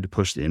not afraid to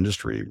push the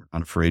industry. We're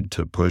not afraid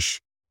to push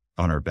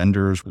on our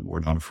vendors. We're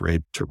not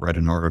afraid to write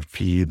an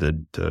RFP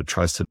that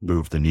tries to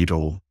move the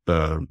needle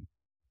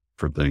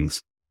for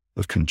things.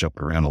 I can jump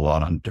around a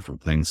lot on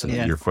different things. And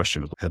your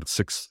question had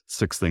six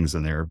things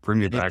in there. Bring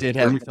me back.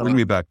 Bring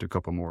me back to a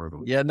couple more of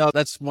them. Yeah, no,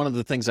 that's one of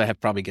the things I have to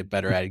probably get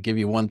better at. Give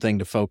you one thing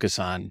to focus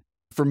on.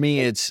 For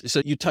me,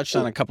 so you touched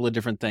on a couple of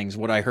different things.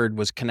 What I heard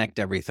was connect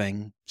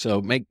everything.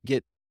 So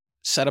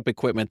set up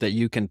equipment that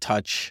you can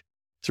touch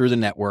through the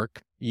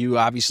network. You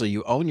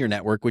own your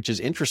network, which is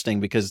interesting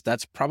because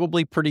that's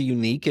probably pretty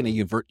unique in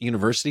a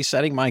university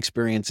setting. My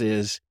experience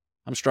is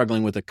I'm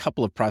struggling with a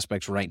couple of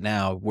prospects right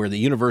now where the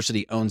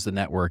university owns the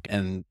network,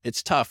 and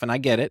it's tough. And I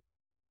get it.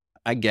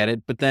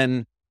 But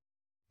then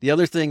the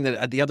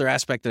other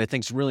aspect that I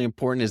think is really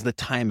important is the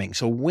timing.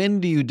 So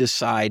when do you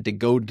decide to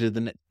go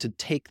to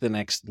take the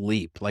next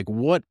leap? Like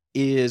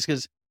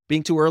because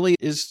being too early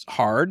is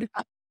hard.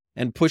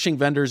 And pushing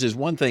vendors is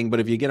one thing, but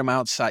if you get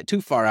them too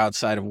far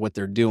outside of what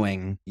they're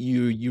doing,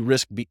 you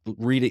risk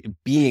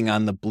being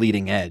on the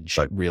bleeding edge,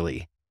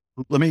 really.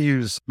 Let me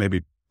use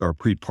maybe our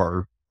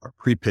pre-par our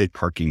prepaid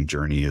parking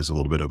journey is a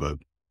little bit of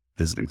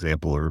as an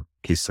example or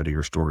case study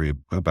or story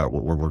about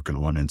what we're working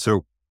on. And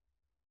so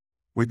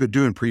we've been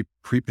doing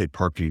prepaid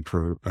parking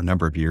for a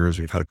number of years.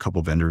 We've had a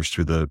couple vendors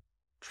through the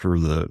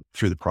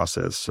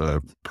process.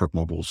 Perk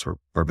Mobile's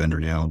our vendor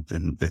now,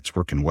 and it's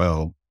working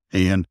well.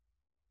 And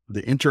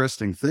the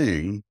interesting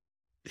thing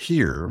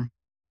here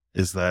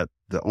is that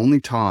the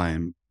only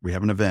time we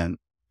have an event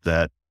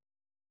that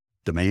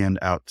demand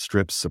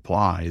outstrips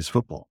supply is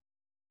football.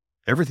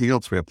 Everything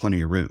else, we have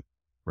plenty of room,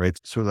 right?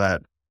 So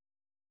that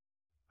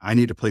I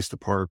need a place to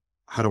park.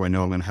 How do I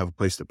know I'm going to have a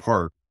place to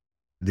park?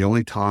 The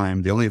only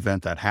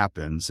event that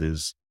happens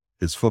is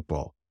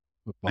football.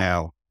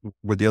 Now,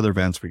 with the other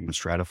events, we can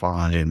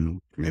stratify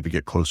and maybe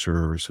get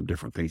closer or some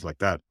different things like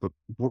that. But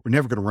we're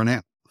never going to run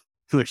out.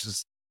 It's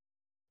just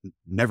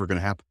never going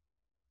to happen.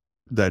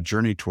 That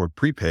journey toward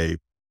prepay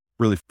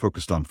really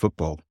focused on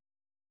football.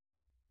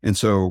 And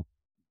so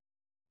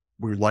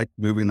we like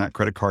moving that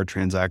credit card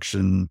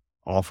transaction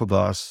off of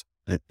us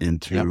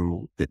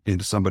into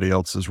somebody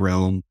else's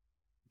realm.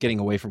 Getting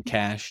away from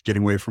cash.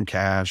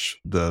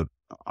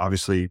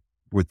 Obviously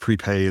with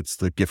prepay, it's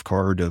the gift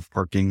card of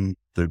parking.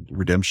 The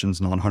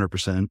redemption's not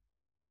 100%.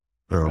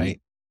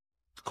 Right.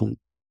 Cool.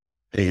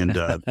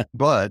 And,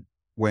 but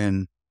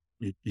when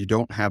you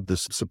don't have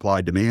this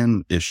supply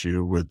demand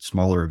issue with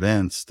smaller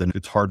events, then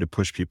it's hard to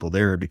push people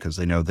there because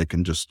they know they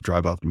can just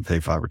drive up and pay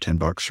 $5 or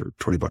 $10 or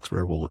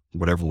 $20,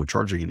 whatever we're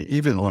charging. And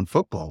even on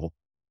football,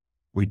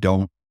 we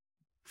don't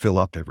fill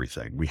up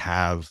everything. We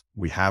have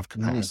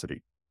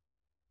capacity.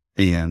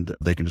 And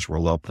they can just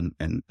roll up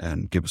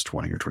and give us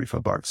 $20 or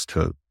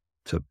 $25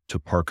 to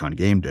park on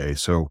game day.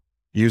 So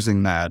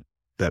using that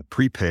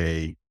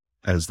prepay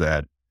as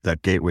that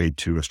gateway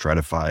to a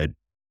stratified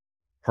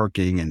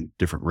parking and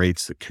different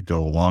rates that could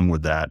go along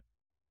with that.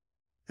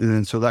 And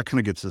then so that kind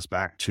of gets us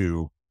back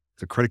to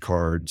the credit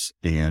cards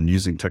and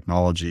using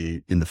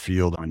technology in the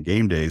field on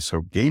game day.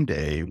 So game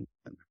day,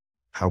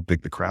 how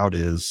big the crowd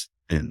is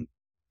and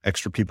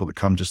extra people that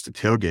come just to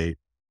tailgate,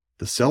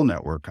 the cell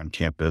network on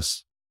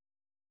campus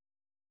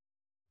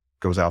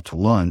goes out to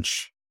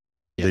lunch.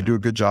 Yeah. They do a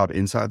good job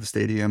inside the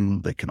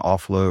stadium. They can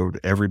offload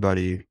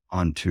everybody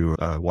onto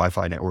a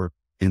Wi-Fi network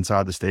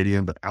inside the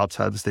stadium, but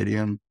outside the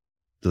stadium,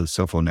 the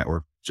cell phone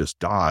network just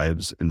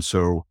dives. And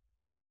so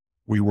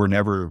we were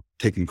never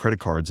taking credit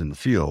cards in the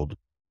field.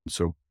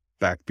 So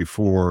back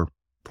before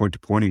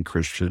point-to-point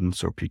encryption,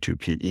 so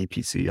P2P,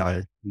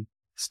 PCI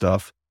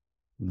stuff,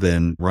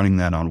 then running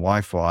that on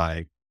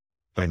Wi-Fi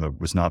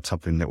was not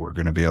something that we're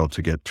going to be able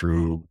to get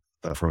through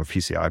from a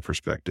PCI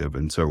perspective.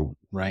 And so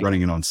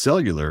running it on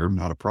cellular,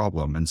 not a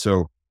problem. And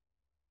so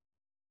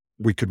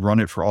we could run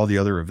it for all the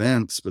other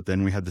events, but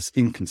then we had this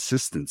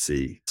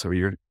inconsistency.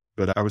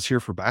 But I was here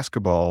for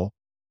basketball.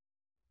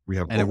 We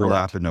have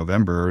overlap in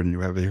November, and you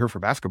have here for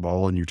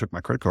basketball and you took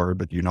my credit card,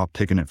 but you're not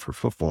taking it for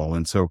football.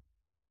 And so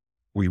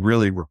we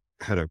really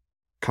had a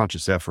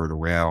conscious effort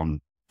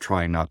around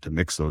trying not to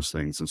mix those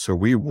things. And so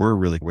we were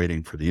really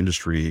waiting for the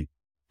industry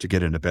to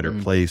get in a better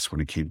place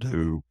when it came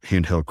to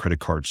handheld credit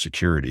card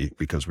security,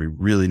 because we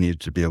really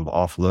needed to be able to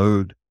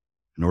offload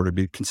in order to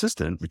be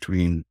consistent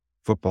between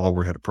football,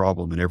 where we had a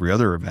problem, and every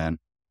other event.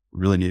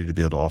 We really needed to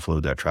be able to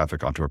offload that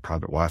traffic onto a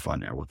private Wi-Fi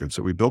network. And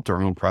so we built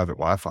our own private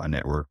Wi-Fi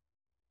network,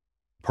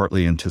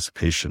 partly in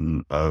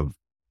anticipation of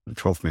the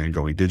 12th man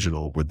going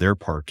digital with their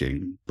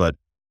parking, but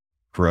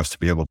for us to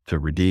be able to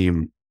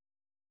redeem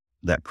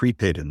that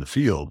prepaid in the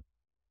field.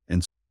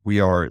 And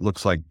we are, it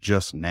looks like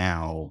just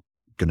now,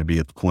 going to be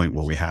at the point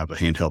where we have a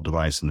handheld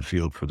device in the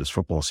field for this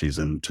football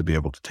season to be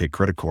able to take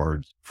credit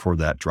cards for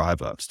that drive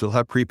up. Still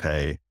have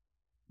prepay,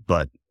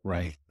 but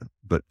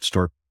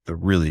start a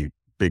really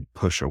big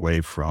push away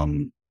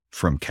from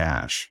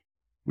cash.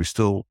 We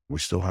still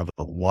have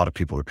a lot of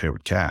people who pay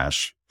with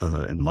cash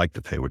and like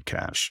to pay with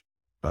cash.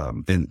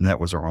 And that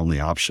was our only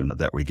option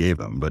that we gave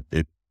them, but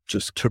it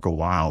just took a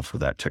while for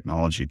that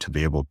technology to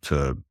be able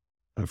to,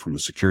 from a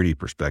security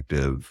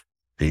perspective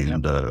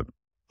and the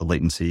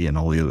latency and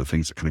all the other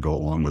things that kind of go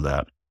along with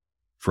that,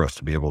 for us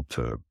to be able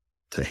to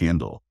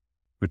handle.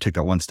 We take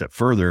that one step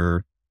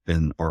further,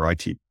 and our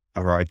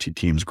IT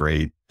team's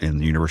great, and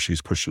the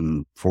university's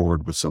pushing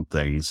forward with some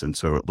things. And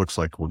so it looks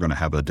like we're going to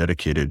have a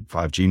dedicated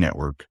 5G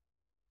network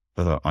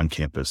on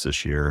campus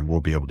this year, and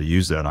we'll be able to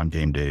use that on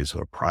game days,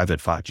 a private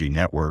 5G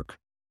network.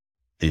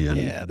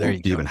 And there you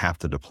even have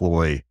to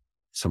deploy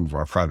some of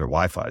our private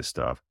Wi-Fi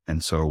stuff.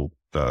 And so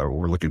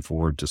we're looking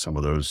forward to some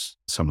of those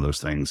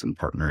things and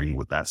partnering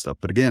with that stuff.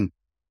 But again,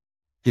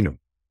 you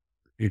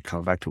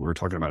come back to what we were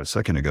talking about a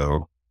second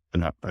ago,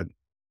 and I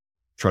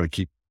try to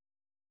keep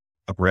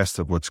abreast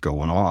of what's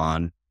going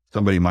on.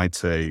 Somebody might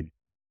say,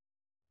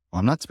 well,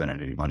 I'm not spending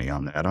any money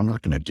on that. I'm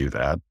not going to do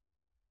that.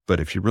 But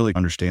if you really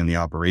understand the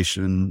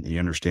operation, you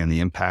understand the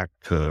impact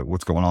to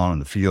what's going on in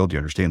the field, you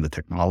understand the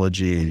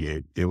technology, and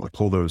you able to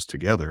pull those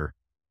together.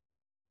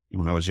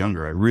 When I was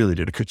younger, I really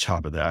did a good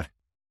job of that.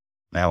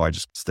 Now I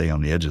just stay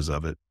on the edges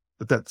of it.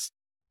 But that's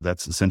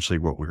essentially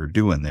what we were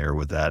doing there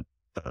with that,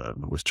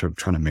 was trying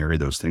to marry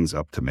those things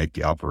up to make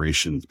the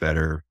operations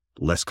better,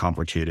 less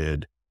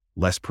complicated,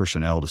 less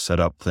personnel to set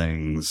up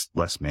things,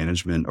 less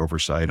management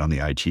oversight on the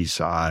IT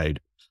side,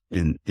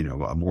 and,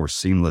 a more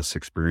seamless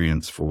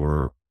experience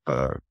for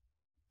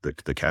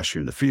the cashier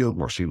in the field,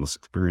 more seamless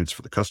experience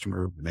for the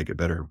customer, make it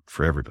better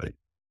for everybody.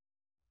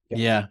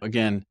 Yeah.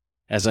 Again,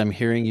 as I'm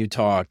hearing you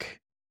talk,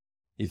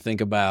 you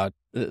think about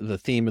the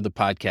theme of the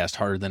podcast,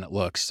 harder than it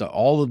looks. So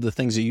all of the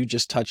things that you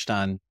just touched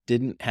on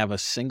didn't have a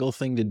single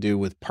thing to do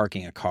with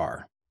parking a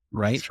car,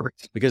 right? Sure.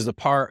 Because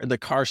the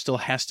car still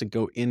has to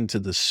go into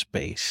the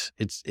space.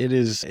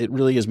 It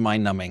really is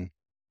mind numbing.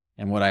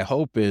 And what I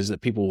hope is that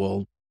people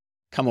will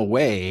come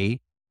away,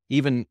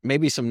 even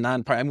maybe some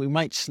we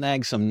might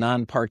snag some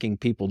non-parking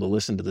people to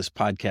listen to this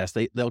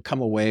podcast. They'll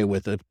come away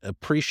with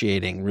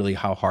appreciating really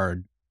how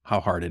hard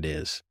it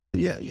is.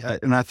 Yeah.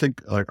 And I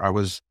think I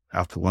was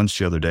out to lunch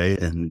the other day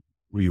and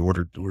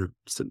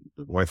the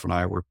wife and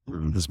I were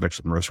in this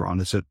Mexican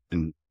restaurant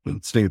and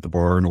staying at the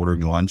bar and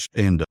ordering lunch.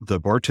 And the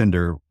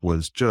bartender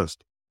was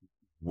just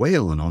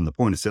wailing on the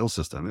point of sale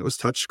system. It was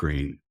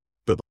touchscreen,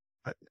 but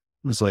it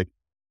was like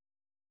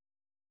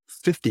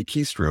 50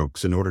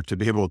 keystrokes in order to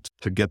be able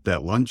to get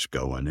that lunch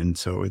going. And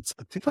so I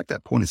think like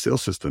that point of sale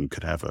system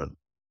could have a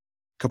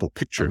couple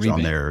pictures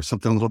on there or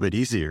something a little bit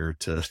easier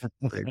to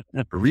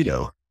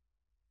burrito.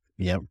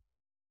 Yep.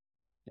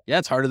 Yeah,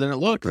 it's harder than it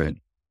looks. Right.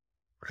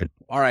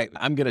 All right.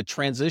 I'm going to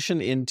transition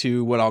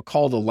into what I'll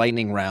call the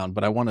lightning round,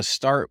 but I want to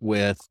start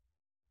with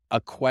a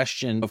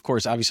question. Of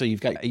course, obviously you've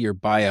got your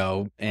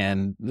bio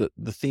and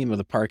the theme of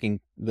the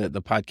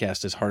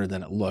podcast is harder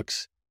than it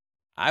looks.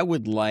 I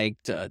would like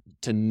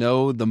to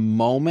know the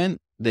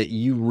moment that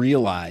you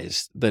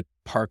realized that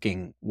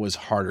parking was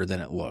harder than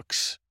it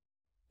looks.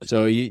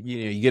 So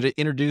you get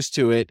introduced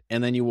to it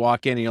and then you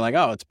walk in and you're like,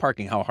 oh, it's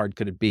parking. How hard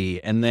could it be?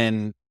 And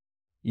then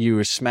you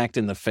were smacked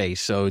in the face.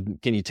 So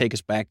can you take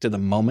us back to the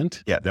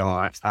moment? Yeah, no,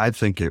 I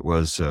think it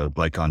was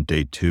like on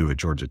day 2 at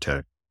Georgia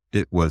Tech.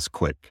 It was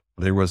quick.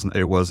 It wasn't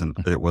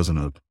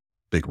a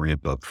big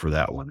ramp up for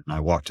that one. And I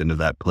walked into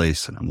that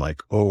place and I'm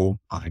like, oh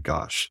my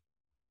gosh,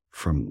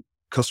 from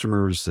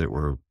customers that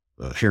were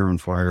hair on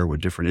fire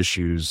with different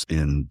issues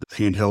and the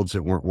handhelds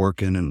that weren't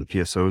working and the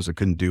PSOs that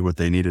couldn't do what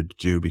they needed to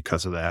do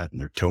because of that. And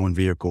they're towing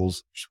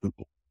vehicles.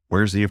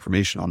 Where's the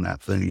information on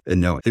that thing? And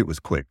no, it was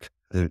quick.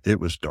 It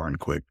was darn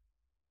quick.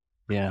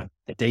 Yeah.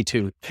 Day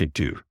 2. Day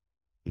 2.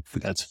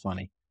 That's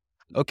funny.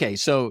 Okay.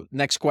 So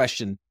next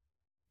question.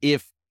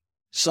 If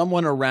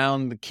someone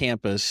around the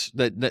campus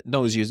that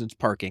knows you, it's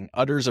parking,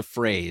 utters a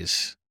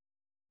phrase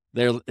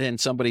there and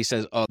somebody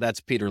says, oh, that's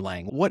Peter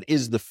Lange. What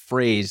is the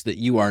phrase that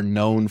you are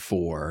known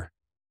for?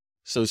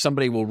 So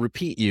somebody will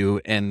repeat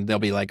you and they'll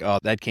be like, oh,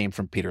 that came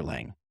from Peter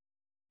Lange.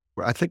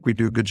 I think we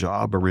do a good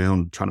job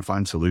around trying to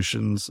find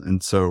solutions.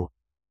 And so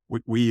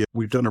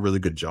we've done a really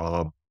good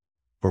job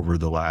over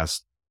the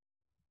last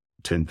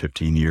 10,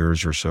 15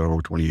 years or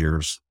so, 20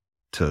 years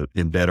to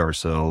embed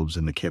ourselves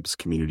in the campus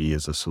community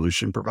as a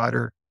solution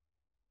provider.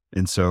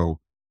 And so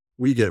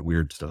we get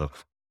weird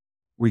stuff.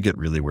 We get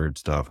really weird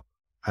stuff.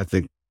 I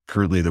think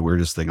currently the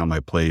weirdest thing on my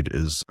plate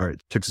is, all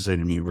right, Texas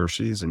A&M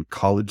University is in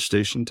College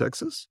Station,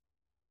 Texas.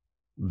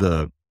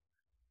 The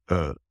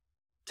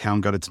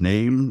town got its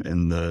name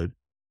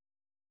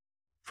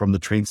from the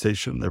train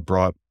station that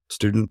brought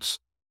students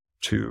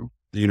to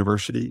the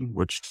university,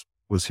 which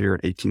was here in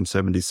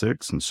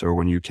 1876. And so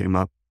when you came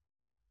up,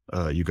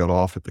 you got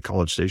off at the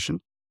College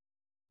Station,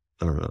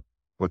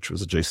 which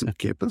was adjacent to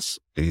campus.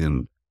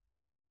 And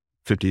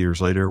 50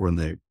 years later, when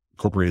they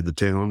incorporated the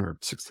town, or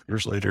 60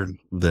 years later,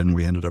 then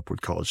we ended up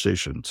with College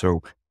Station.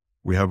 So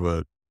we have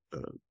a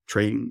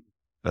train,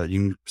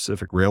 Union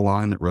Pacific rail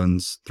line that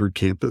runs through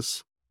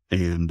campus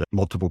and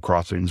multiple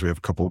crossings. We have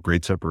a couple of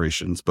grade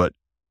separations, but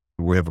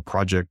we have a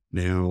project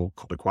now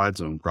called the Quiet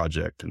Zone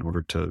Project in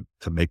order to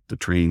make the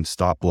train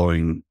stop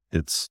blowing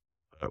its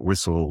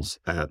whistles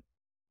at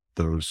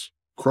those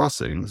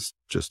crossings,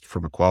 just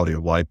from a quality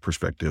of life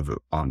perspective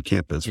on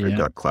campus. We've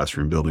got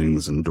classroom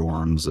buildings and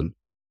dorms and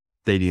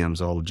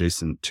stadiums all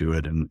adjacent to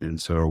it.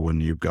 And so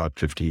when you've got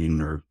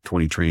 15 or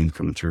 20 trains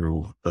coming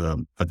through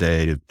a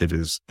day,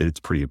 it's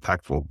pretty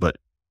impactful. But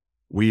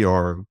we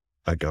are,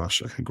 I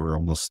think we're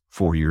almost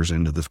 4 years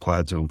into this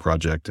Quiet Zone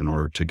project in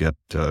order to get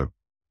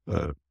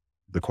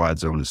the Quiet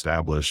Zone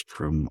established,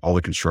 from all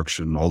the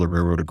construction, all the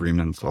railroad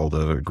agreements, all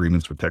the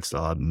agreements with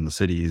TxDOT and the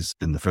cities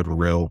and the Federal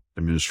Rail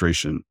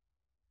Administration.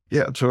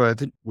 Yeah, so I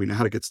think we know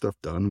how to get stuff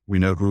done. We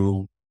know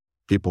who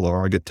people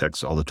are. I get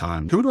texts all the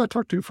time. Who do I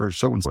talk to for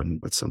so-and-so?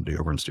 With somebody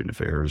over in student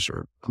affairs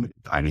or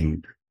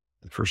dining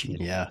person.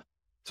 Yeah.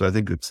 So I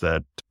think it's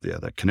that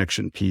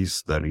connection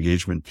piece, that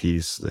engagement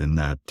piece, and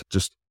that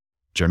just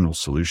general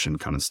solution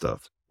kind of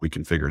stuff. We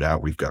can figure it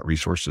out. We've got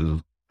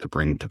resources to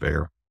bring to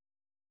bear.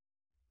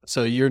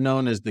 So you're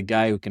known as the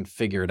guy who can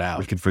figure it out.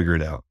 We can figure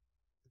it out.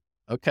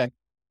 Okay.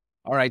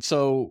 All right.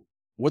 So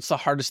what's the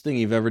hardest thing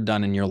you've ever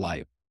done in your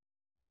life?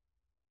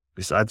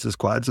 Besides this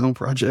Quiet Zone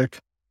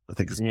project, I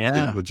think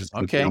it would just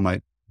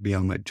be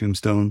on my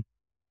tombstone.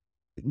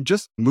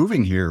 Just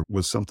moving here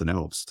was something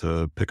else.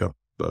 To pick up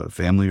a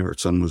family. Our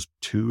son was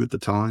 2 at the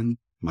time.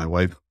 My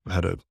wife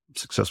had a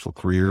successful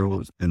career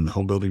in the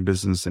home building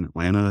business in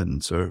Atlanta.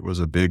 And so it was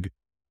a big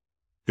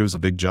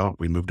jump.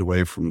 We moved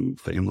away from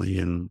family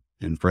and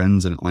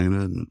friends in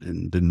Atlanta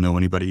and didn't know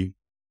anybody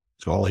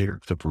at all here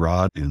except for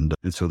Rod. And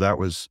so that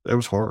was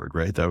hard,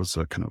 right? That was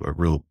a kind of a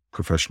real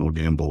professional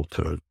gamble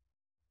to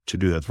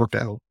do that. It worked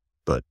out,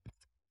 but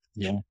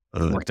yeah,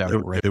 it worked out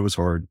great. It was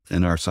hard.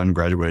 And our son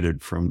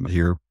graduated from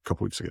here a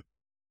couple weeks ago.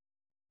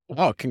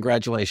 Oh,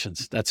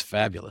 congratulations. That's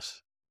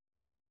fabulous.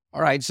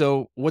 All right.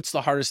 So what's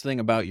the hardest thing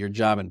about your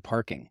job in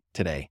parking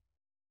today?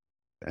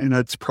 And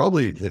it's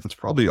probably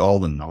all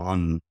the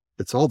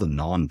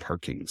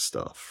non-parking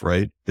stuff,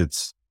 right?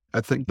 I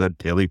think the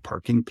daily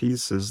parking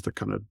piece is the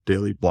kind of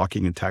daily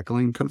blocking and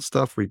tackling kind of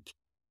stuff. We're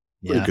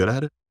really good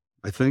at it,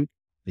 I think.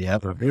 Yeah.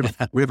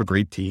 We have a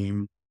great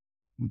team.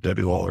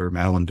 Debbie Waller,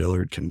 Madeline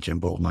Dillard, Ken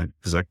Kimball, my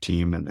exec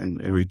team. And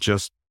we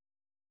just,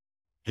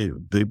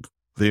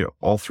 they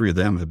all three of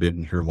them have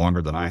been here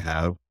longer than I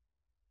have.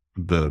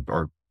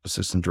 Our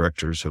assistant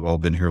directors have all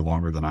been here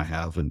longer than I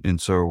have.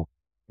 And so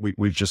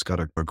we've just got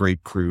a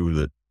great crew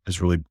that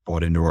has really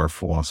bought into our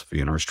philosophy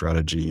and our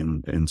strategy.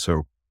 And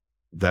so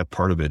that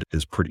part of it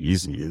is pretty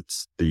easy.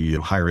 It's the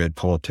higher ed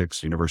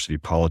politics, university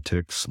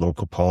politics,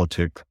 local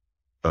politics.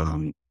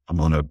 I'm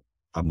on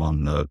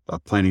a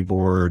planning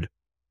board,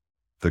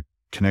 the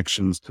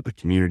connections to the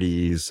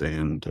communities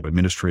and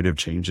administrative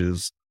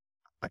changes.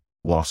 I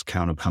lost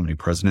count of how many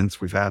presidents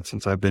we've had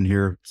since I've been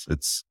here.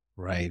 It's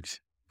right.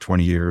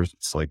 20 years.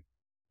 It's like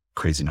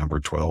crazy number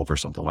 12 or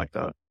something like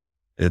that.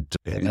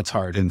 That's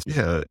hard. And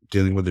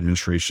dealing with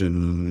administration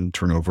and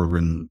turnover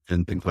and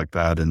things like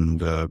that. And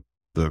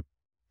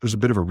there's a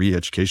bit of a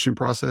re-education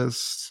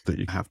process that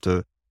you have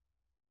to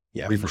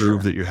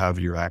prove that you have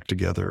your act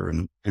together.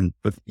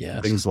 But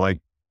things like,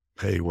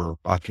 hey, we're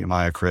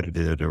IPMI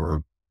accredited,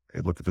 or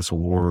hey, look at this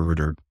award,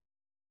 or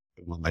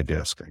on my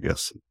desk, I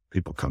guess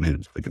people come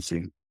in, they can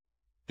see.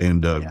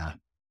 And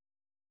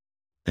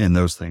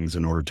those things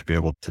in order to be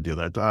able to do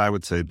that. I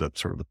would say that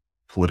sort of the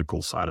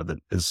political side of it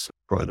is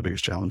probably the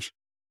biggest challenge.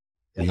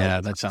 Yeah,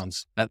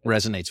 that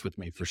resonates with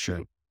me for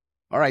sure.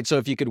 All right. So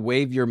if you could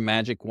wave your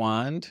magic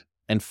wand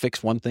and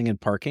fix one thing in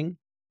parking,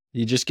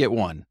 you just get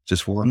one.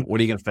 Just one? What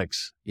are you going to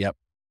fix? Yep.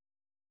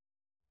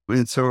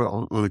 And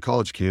so on a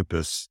college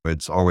campus,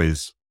 it's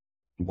always,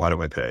 why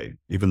do I pay?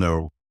 Even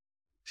though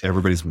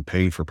everybody's been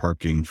paying for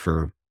parking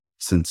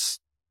since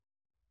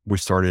we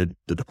started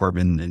the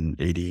department in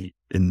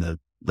the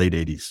late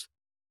 80s.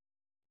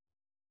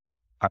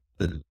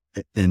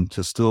 And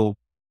to still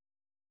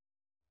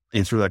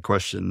answer that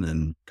question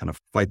and kind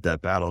of fight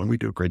that battle. And we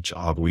do a great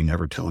job. We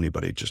never tell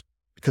anybody, just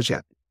because,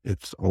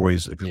 it's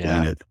always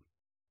explain it.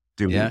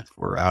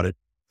 We're out at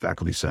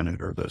faculty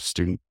senate or the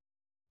student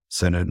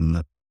senate and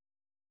the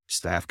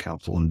staff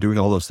council and doing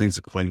all those things,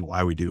 explaining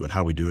why we do and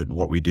how we do it and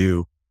what we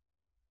do.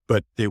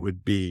 But it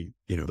would be,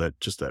 that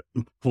just that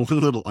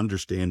little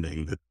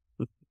understanding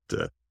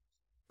that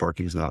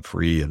parking is not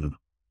free and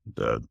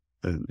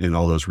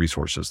all those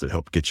resources that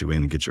help get you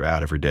in and get you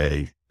out every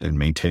day and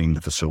maintaining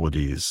the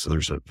facilities. So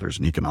there's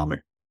an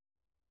economic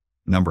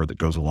number that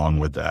goes along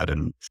with that.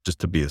 And just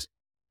to be a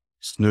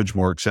smidge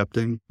more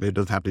accepting, it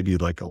doesn't have to be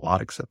like a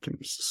lot accepting,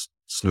 it's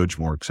a smidge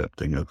more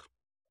accepting of.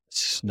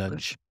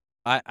 Smidge.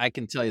 I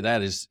can tell you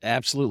that is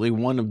absolutely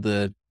one of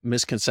the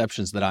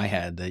misconceptions that I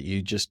had, that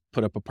you just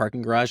put up a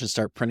parking garage and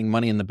start printing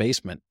money in the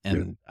basement.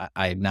 And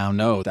I now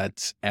know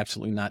that's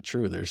absolutely not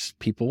true. There's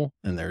people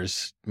and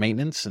there's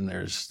maintenance and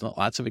there's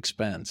lots of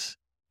expense,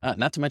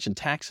 not to mention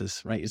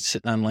taxes, right? It's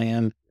sitting on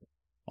land,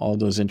 all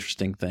those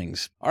interesting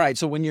things. All right.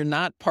 So when you're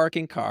not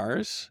parking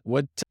cars,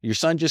 your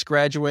son just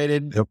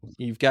graduated,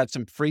 you've got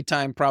some free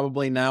time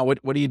probably now.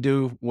 What do you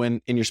do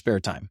when in your spare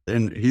time?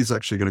 And he's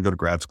actually going to go to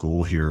grad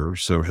school here.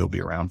 So he'll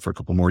be around for a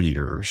couple more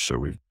years.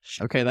 So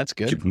okay, that's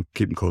good.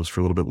 Keep him close for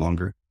a little bit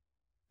longer.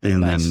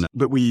 And then,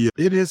 but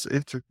it's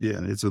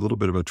a little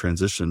bit of a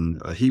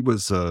transition. He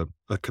was a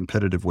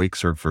competitive wake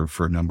surfer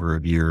for a number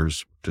of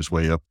years, his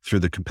way up through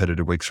the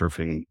competitive wake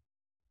surfing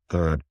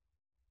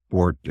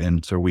sport.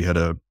 And so we had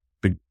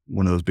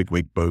one of those big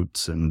wake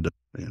boats and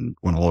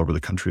went all over the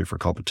country for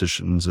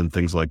competitions and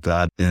things like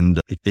that.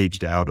 And he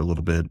aged out a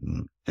little bit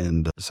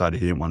and decided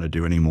he didn't want to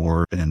do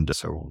anymore. And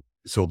so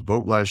he sold the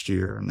boat last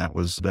year. And that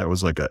was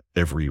like a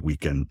every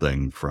weekend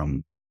thing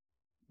from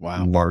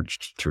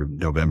March through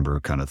November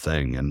kind of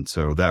thing. And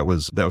so that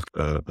was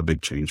a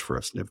big change for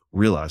us. Never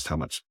realized how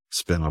much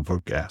spent on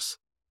boat gas.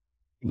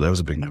 That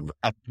was a big number.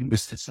 That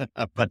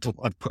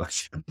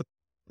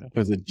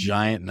was a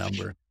giant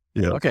number.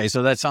 Yeah. Okay.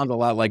 So that sounds a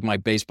lot like my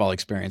baseball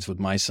experience with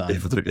my son.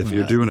 If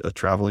you're doing a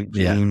traveling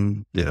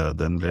game,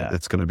 then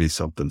it's going to be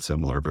something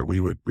similar, but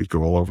we'd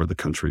go all over the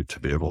country to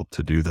be able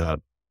to do that.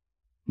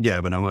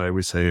 Yeah. But I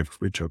always say, if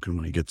we're joking,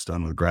 when he gets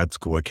done with grad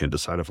school, I can't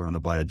decide if I'm going to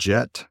buy a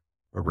jet,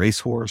 a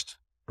racehorse,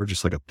 or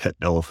just like a pet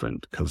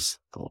elephant, because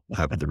I'll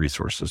have the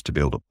resources to be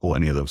able to pull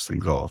any of those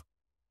things off.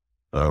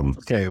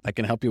 Okay. I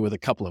can help you with a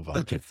couple of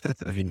them.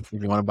 If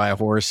you want to buy a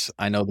horse,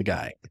 I know the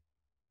guy.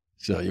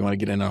 So you want to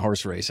get into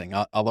horse racing,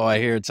 although I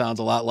hear it sounds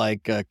a lot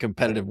like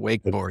competitive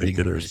wakeboarding.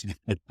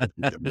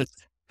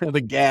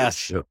 The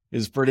gas Yep.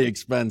 is pretty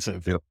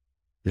expensive. Yep.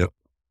 Yep.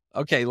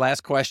 Okay,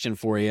 last question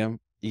for you.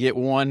 You get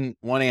one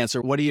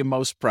answer. What are you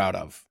most proud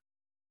of?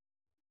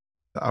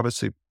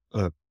 Obviously,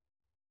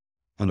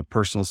 on a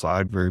personal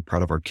side, very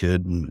proud of our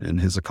kid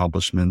and his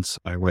accomplishments.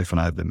 My wife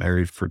and I have been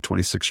married for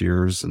 26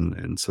 years,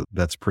 and so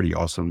that's pretty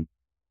awesome.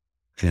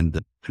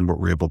 And what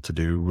we're able to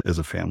do as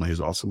a family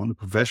is awesome. On the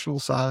professional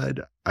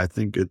side, I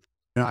think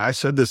I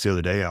said this the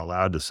other day out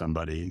loud to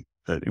somebody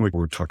that we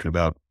were talking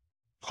about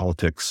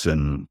politics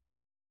and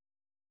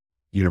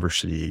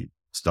university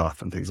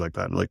stuff and things like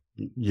that. Like,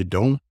 you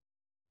don't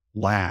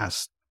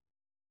last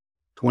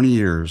 20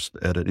 years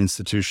at an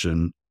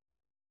institution.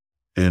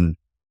 And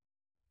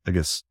I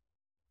guess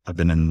I've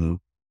been in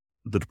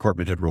the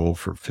department head role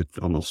for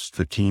almost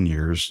 15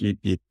 years,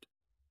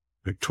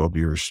 like 12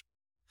 years.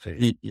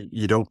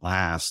 You don't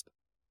last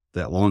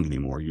that long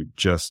anymore. You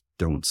just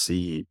don't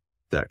see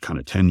that kind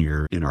of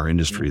tenure in our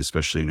industry,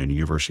 especially in a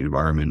university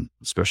environment,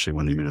 especially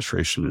when the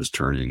administration is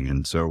turning.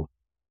 And so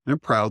I'm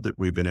proud that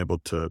we've been able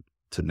to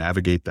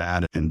navigate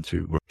that and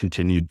to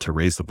continue to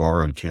raise the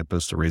bar on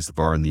campus, to raise the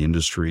bar in the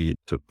industry,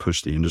 to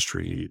push the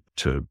industry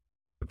to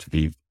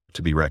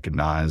be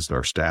recognized.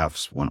 Our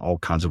staffs won all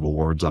kinds of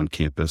awards on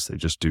campus. They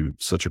just do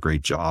such a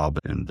great job,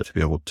 and to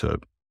be able to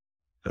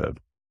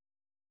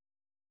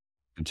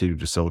continue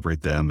to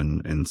celebrate them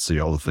and see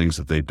all the things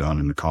that they've done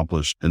and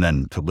accomplished, and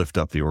then to lift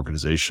up the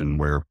organization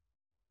where,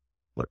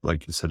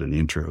 like you said in the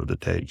intro,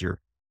 that hey,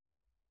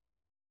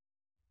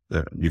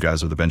 you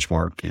guys are the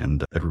benchmark,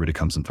 and everybody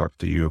comes and talks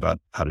to you about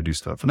how to do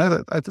stuff. And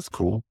that's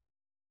cool.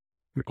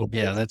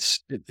 Yeah, it's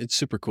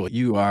super cool.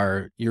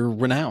 You're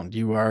renowned.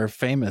 You are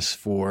famous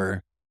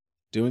for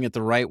doing it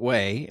the right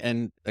way.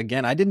 And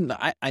again,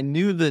 I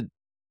knew that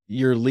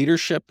your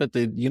leadership at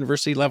the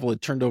university level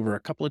had turned over a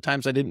couple of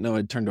times. I didn't know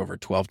it turned over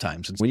 12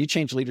 times. And when you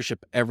change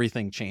leadership,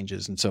 everything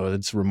changes. And so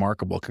it's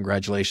remarkable.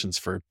 Congratulations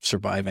for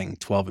surviving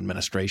 12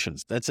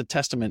 administrations. That's a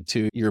testament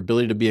to your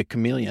ability to be a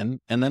chameleon,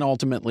 and then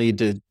ultimately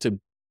to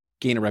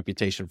gain a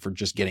reputation for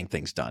just getting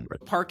things done.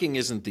 Parking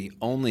isn't the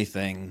only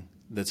thing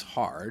that's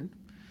hard.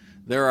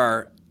 There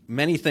are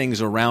many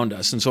things around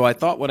us. And so I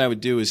thought what I would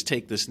do is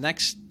take this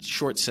next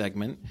short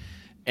segment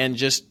and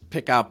just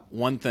pick up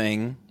one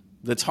thing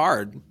that's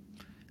hard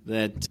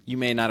that you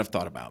may not have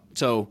thought about.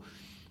 So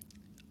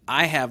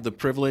I have the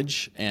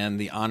privilege and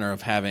the honor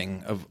of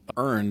having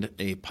earned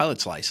a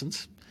pilot's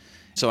license.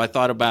 So I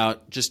thought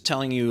about just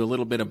telling you a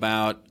little bit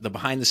about the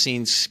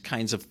behind-the-scenes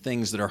kinds of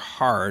things that are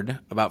hard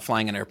about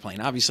flying an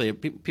airplane. Obviously,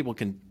 people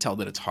can tell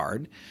that it's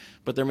hard,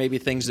 but there may be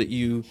things that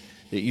you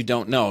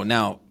don't know.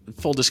 Now,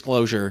 full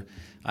disclosure,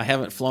 I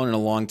haven't flown in a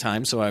long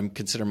time, so I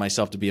consider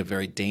myself to be a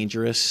very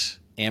dangerous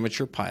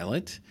amateur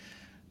pilot.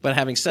 But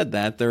having said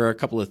that, there are a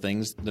couple of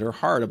things that are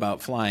hard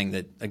about flying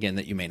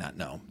that you may not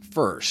know.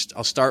 First,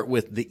 I'll start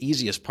with the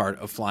easiest part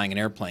of flying an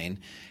airplane,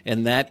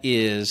 and that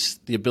is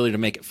the ability to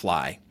make it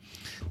fly.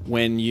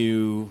 When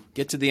you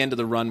get to the end of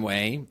the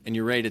runway and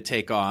you're ready to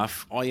take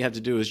off, all you have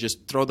to do is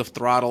just throw the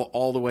throttle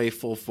all the way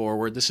full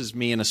forward. This is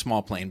me in a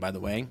small plane, by the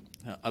way.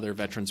 Other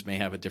veterans may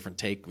have a different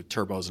take with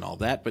turbos and all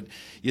that, but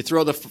you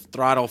throw the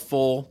throttle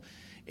full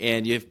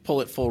and you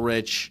pull it full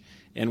rich.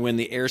 And when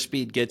the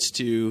airspeed gets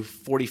to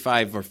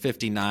 45 or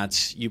 50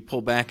 knots, you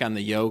pull back on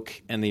the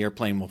yoke and the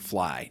airplane will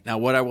fly. Now,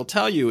 what I will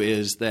tell you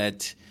is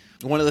that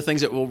one of the things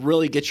that will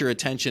really get your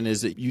attention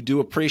is that you do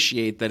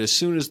appreciate that as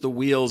soon as the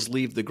wheels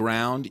leave the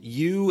ground,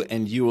 you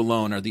and you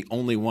alone are the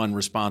only one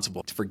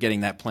responsible for getting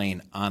that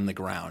plane on the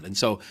ground. And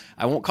so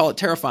I won't call it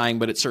terrifying,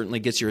 but it certainly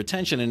gets your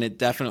attention, and it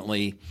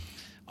definitely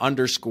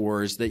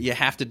underscores that you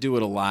have to do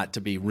it a lot to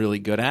be really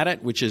good at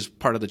it, which is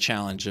part of the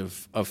challenge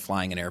of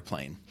flying an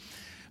airplane.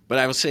 But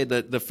I will say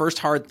that the first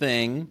hard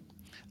thing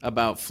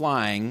about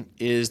flying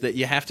is that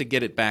you have to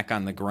get it back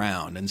on the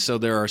ground. And so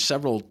there are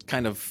several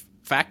kind of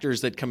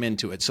factors that come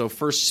into it. So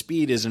first,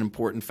 speed is an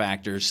important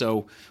factor.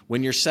 So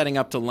when you're setting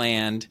up to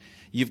land,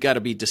 you've got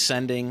to be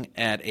descending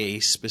at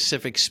a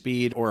specific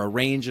speed or a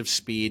range of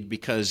speed,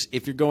 because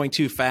if you're going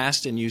too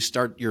fast and you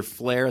start your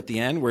flare at the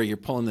end where you're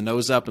pulling the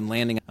nose up and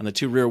landing on the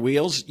two rear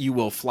wheels, you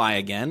will fly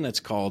again. That's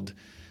called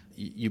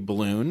you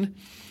balloon.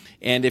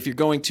 And if you're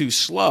going too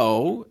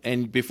slow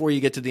and before you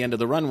get to the end of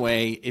the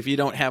runway, if you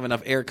don't have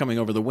enough air coming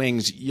over the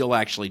wings, you'll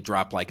actually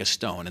drop like a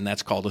stone, and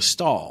that's called a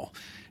stall.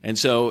 And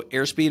so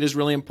airspeed is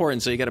really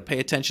important. So you got to pay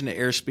attention to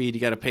airspeed. You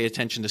got to pay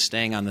attention to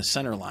staying on the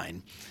center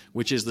line,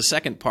 which is the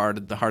second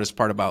part. The hardest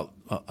part about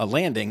a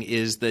landing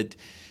is that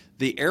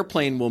the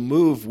airplane will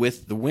move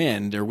with the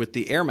wind or with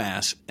the air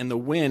mass, and the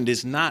wind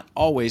is not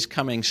always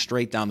coming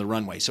straight down the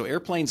runway. So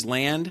airplanes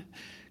land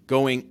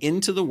going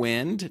into the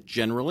wind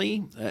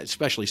generally,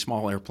 especially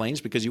small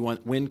airplanes, because you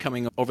want wind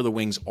coming over the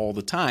wings all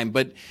the time.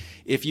 But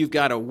if you've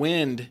got a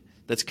wind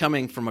that's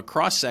coming from a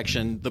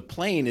cross-section, the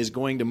plane is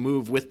going to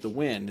move with the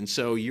wind. And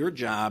so your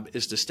job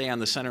is to stay on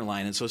the center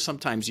line. And so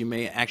sometimes you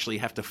may actually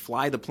have to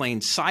fly the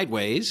plane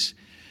sideways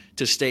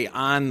to stay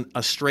on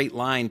a straight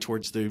line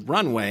towards the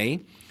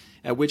runway,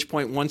 at which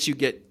point once you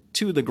get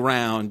to the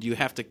ground, you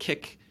have to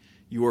kick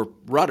your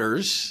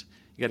rudders.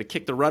 You You got to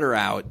kick the rudder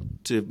out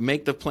to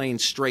make the plane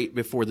straight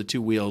before the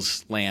two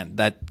wheels land.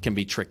 That can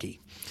be tricky.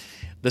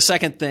 The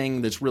second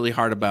thing that's really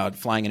hard about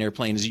flying an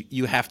airplane is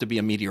you have to be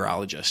a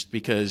meteorologist,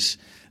 because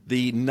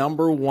the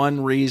number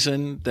one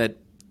reason that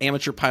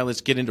amateur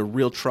pilots get into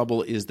real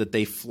trouble is that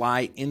they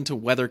fly into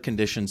weather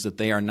conditions that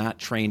they are not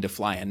trained to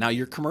fly in. Now,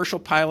 your commercial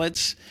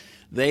pilots,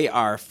 they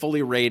are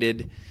fully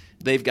rated.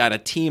 They've got a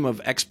team of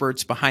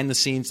experts behind the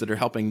scenes that are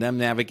helping them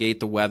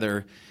navigate the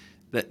weather.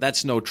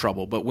 That's no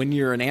trouble. But when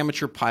you're an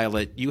amateur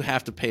pilot, you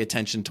have to pay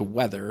attention to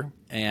weather,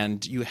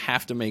 and you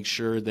have to make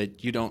sure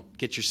that you don't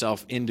get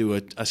yourself into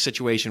a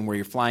situation where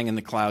you're flying in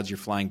the clouds, you're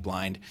flying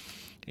blind,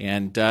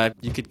 and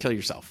you could kill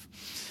yourself.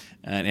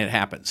 And it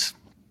happens.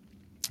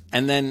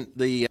 And then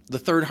the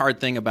third hard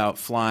thing about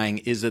flying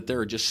is that there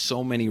are just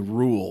so many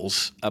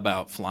rules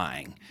about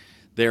flying.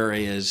 There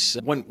is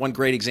one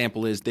great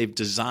example is they've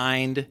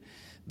designed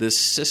this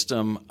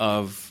system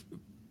of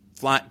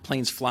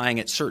planes flying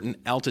at certain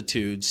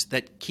altitudes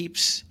that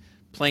keeps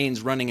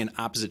planes running in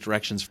opposite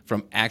directions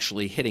from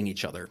actually hitting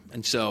each other.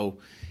 And so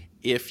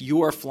if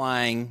you are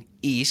flying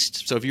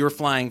east, so if you're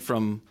flying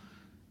from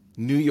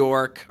New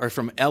York or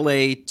from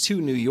LA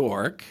to New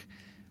York,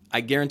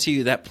 I guarantee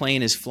you that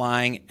plane is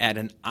flying at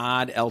an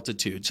odd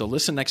altitude. So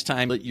listen, next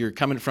time you're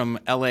coming from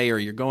LA or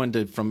you're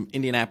going from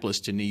Indianapolis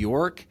to New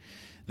York,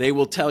 they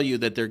will tell you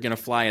that they're going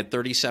to fly at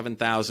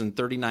 37,000,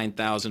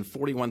 39,000,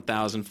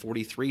 41,000,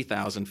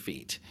 43,000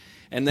 feet.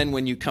 And then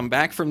when you come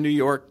back from New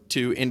York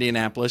to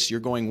Indianapolis, you're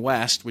going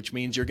west, which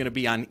means you're going to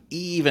be on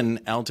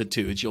even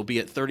altitudes. You'll be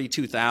at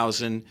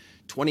 32,000,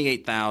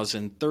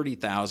 28,000,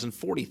 30,000,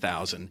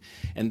 40,000.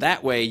 And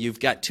that way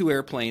you've got two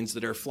airplanes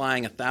that are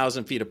flying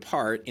 1,000 feet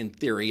apart, in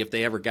theory, if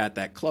they ever got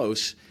that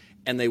close,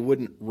 and they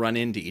wouldn't run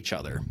into each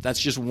other. That's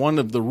just one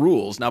of the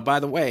rules. Now, by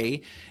the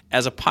way,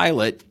 as a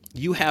pilot,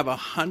 you have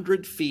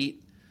 100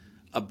 feet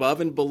above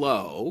and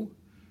below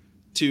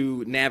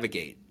to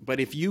navigate. But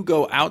if you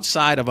go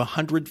outside of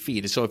 100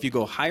 feet, so if you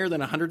go higher than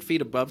 100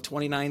 feet above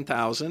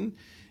 29,000,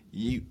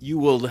 you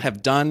will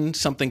have done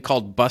something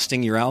called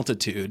busting your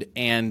altitude,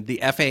 and the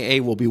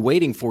FAA will be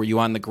waiting for you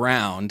on the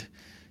ground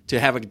to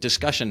have a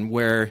discussion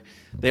where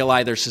they'll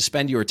either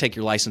suspend you or take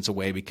your license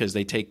away, because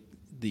they take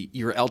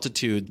your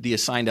altitude, the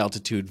assigned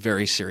altitude,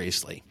 very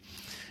seriously.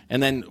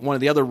 And then one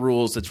of the other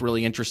rules that's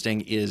really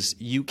interesting is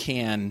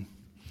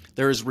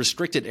there is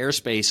restricted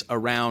airspace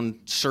around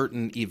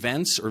certain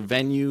events or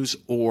venues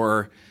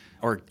or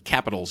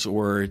capitals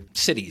or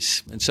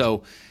cities. And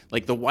so,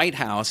 like, the White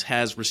House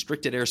has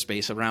restricted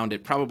airspace around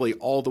it probably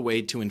all the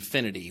way to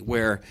infinity,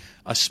 where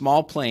a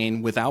small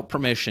plane without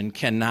permission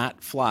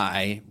cannot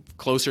fly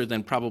closer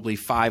than probably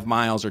 5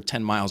 miles or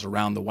 10 miles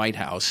around the White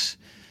House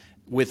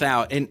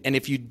without, and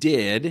if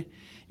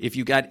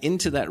you got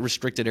into that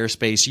restricted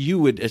airspace, you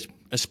would,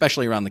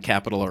 especially around the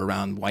Capitol or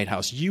around White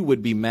House, you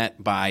would be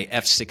met by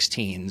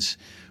F-16s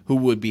who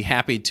would be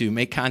happy to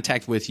make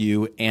contact with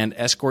you and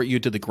escort you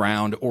to the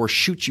ground or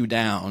shoot you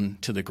down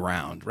to the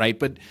ground, right?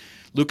 But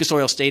Lucas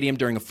Oil Stadium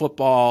during a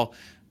football,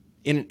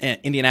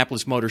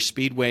 Indianapolis Motor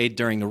Speedway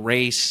during a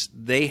race,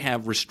 they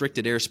have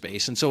restricted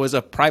airspace. And so as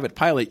a private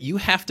pilot, you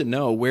have to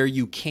know where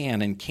you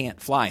can and can't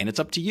fly. And it's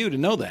up to you to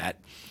know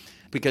that,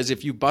 because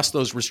if you bust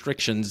those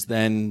restrictions,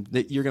 then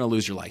you're going to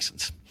lose your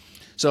license.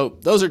 So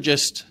those are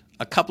just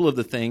a couple of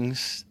the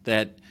things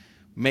that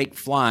make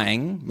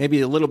flying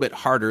maybe a little bit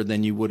harder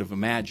than you would have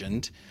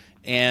imagined.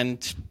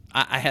 And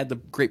I had the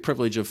great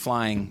privilege of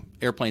flying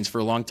airplanes for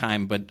a long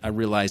time, but I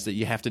realized that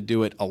you have to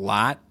do it a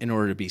lot in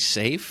order to be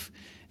safe.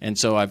 And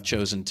so I've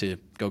chosen to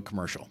go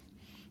commercial.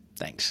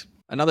 Thanks.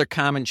 Another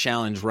common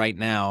challenge right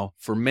now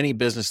for many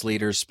business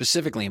leaders,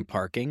 specifically in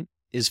parking,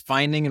 is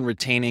finding and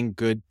retaining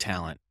good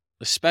talent,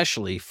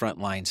 especially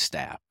frontline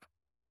staff.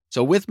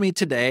 So with me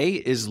today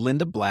is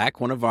Linda Black,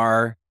 one of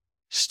our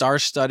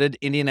star-studded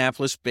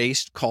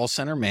Indianapolis-based call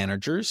center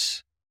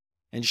managers.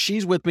 And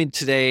she's with me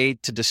today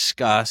to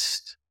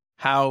discuss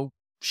how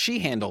she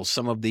handles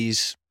some of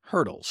these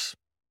hurdles.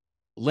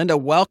 Linda,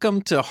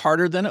 welcome to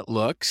Harder Than It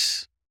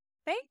Looks.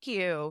 Thank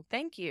you.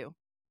 Thank you.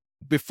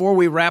 Before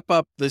we wrap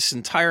up this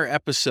entire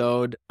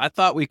episode, I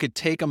thought we could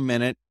take a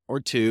minute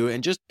or two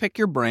and just pick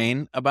your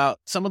brain about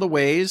some of the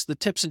ways, the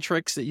tips and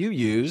tricks that you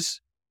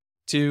use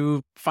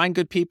to find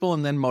good people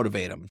and then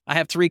motivate them. I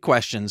have 3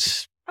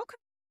 questions. Okay.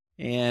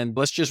 And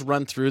let's just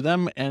run through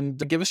them and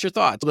give us your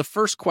thoughts. The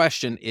first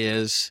question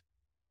is,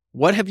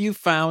 what have you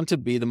found to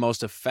be the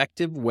most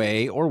effective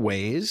way or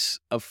ways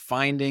of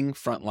finding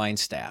frontline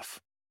staff?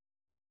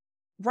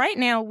 Right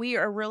now, we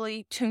are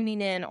really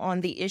tuning in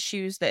on the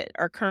issues that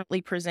are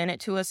currently presented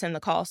to us in the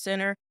call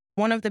center.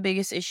 One of the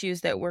biggest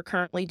issues that we're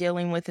currently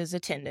dealing with is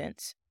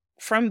attendance.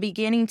 From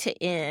beginning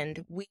to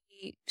end, we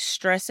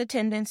stress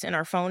attendance in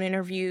our phone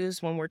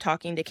interviews when we're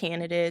talking to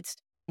candidates.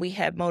 We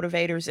have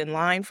motivators in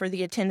line for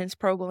the attendance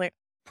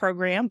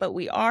program, but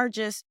we are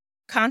just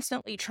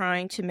constantly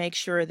trying to make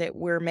sure that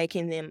we're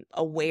making them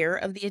aware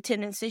of the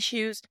attendance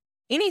issues.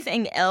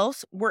 Anything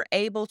else we're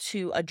able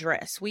to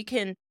address. We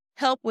can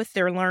help with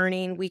their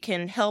learning. We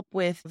can help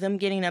with them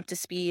getting up to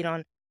speed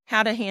on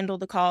how to handle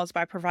the calls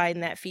by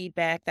providing that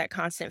feedback, that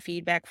constant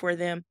feedback for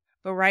them.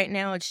 But right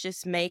now, it's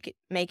just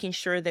making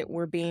sure that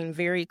we're being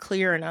very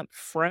clear and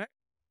upfront,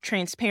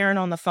 transparent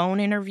on the phone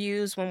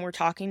interviews when we're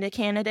talking to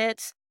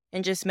candidates,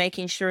 and just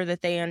making sure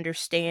that they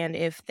understand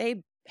if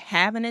they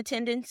have an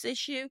attendance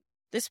issue,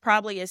 this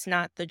probably is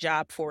not the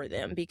job for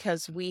them,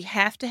 because we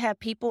have to have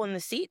people in the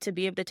seat to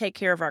be able to take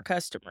care of our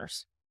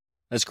customers.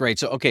 That's great.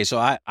 So, okay, so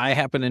I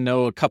happen to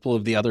know a couple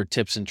of the other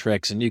tips and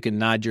tricks, and you can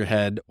nod your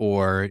head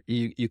or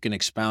you can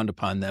expound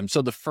upon them.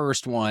 So the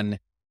first one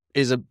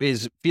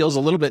feels a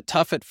little bit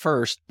tough at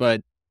first,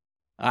 but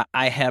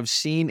I have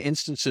seen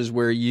instances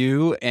where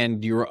you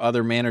and your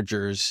other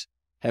managers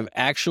have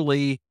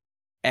actually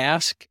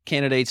asked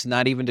candidates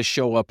not even to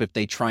show up if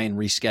they try and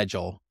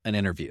reschedule an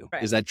interview.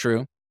 Right. Is that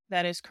true?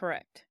 That is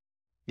correct.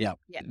 Yeah.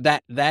 Yeah.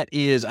 That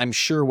is, I'm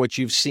sure what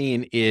you've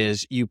seen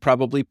is you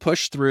probably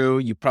pushed through,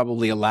 you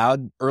probably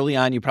allowed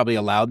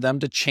them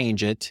to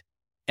change it,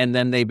 and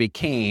then they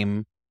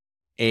became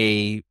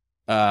an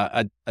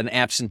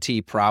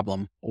absentee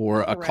problem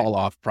or a Correct.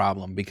 call-off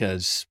problem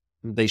because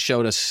they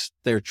showed us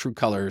their true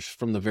colors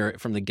from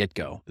the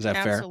get-go. Is that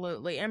fair?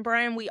 Absolutely. And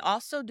Brian, we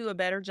also do a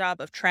better job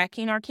of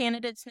tracking our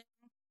candidates now.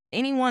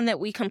 Anyone that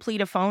we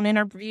complete a phone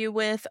interview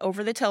with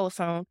over the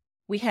telephone,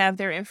 we have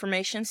their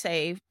information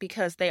saved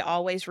because they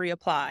always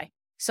reapply.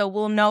 So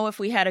we'll know if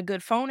we had a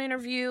good phone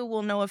interview.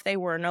 We'll know if they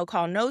were a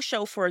no-call,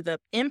 no-show for the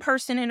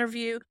in-person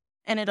interview.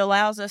 And it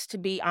allows us to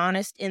be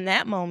honest in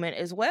that moment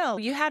as well.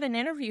 You had an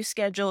interview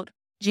scheduled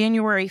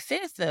January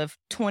 5th of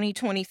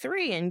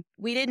 2023, and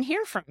we didn't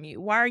hear from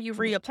you. Why are you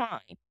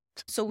reapplying?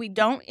 So we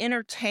don't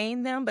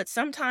entertain them, but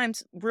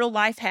sometimes real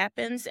life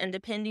happens, and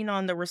depending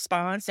on the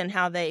response and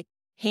how they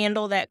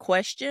handle that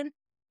question,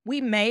 we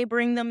may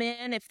bring them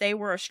in if they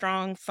were a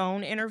strong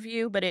phone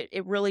interview, but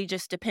it really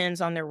just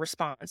depends on their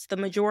response. The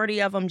majority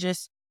of them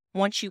just,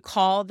 once you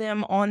call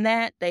them on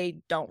that, they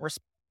don't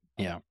respond.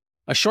 Yeah.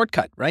 A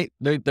shortcut, right?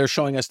 They're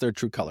showing us their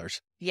true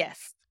colors.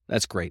 Yes.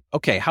 That's great.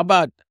 Okay, how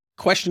about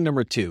question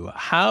number 2?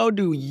 How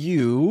do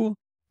you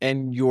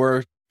and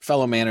your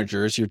fellow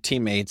managers, your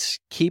teammates,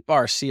 keep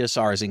our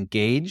CSRs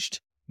engaged,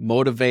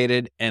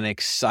 motivated, and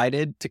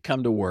excited to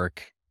come to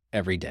work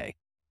every day?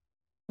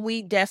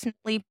 We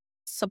definitely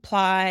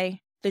supply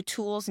the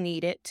tools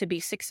needed to be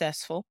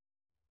successful.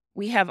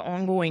 We have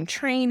ongoing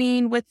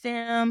training with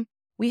them.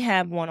 We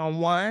have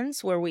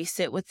one-on-ones where we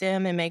sit with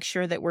them and make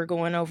sure that we're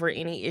going over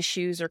any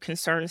issues or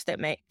concerns that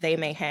they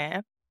may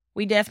have.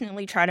 We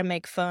definitely try to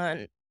make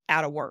fun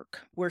out of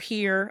work. We're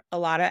here a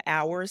lot of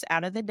hours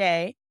out of the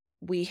day.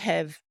 We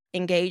have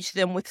engaged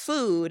them with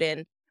food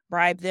and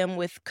bribed them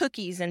with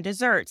cookies and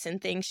desserts and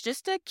things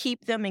just to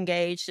keep them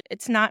engaged.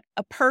 It's not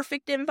a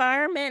perfect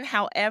environment.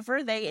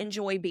 However, they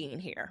enjoy being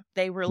here.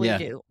 They really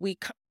do. We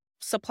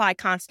supply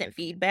constant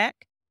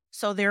feedback,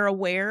 so they're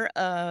aware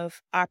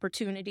of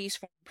opportunities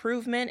for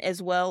improvement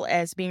as well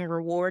as being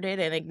rewarded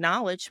and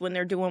acknowledged when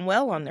they're doing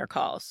well on their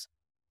calls.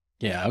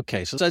 Yeah,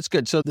 okay. So that's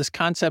good. So this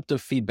concept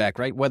of feedback,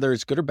 right? Whether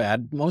it's good or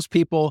bad, most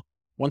people,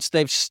 once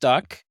they've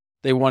stuck,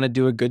 they want to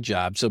do a good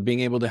job. So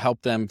being able to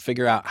help them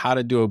figure out how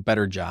to do a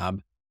better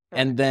job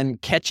and then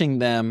catching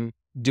them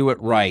do it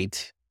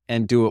right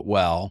and do it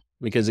well,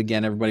 because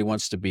again, everybody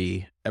wants to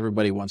be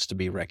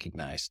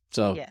recognized.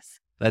 So yes,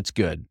 that's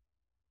good.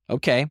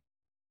 Okay.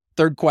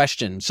 Third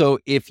question. So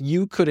if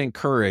you could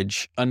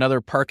encourage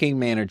another parking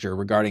manager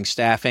regarding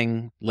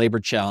staffing, labor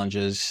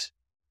challenges,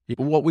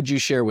 what would you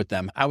share with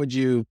them? How would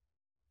you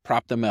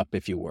prop them up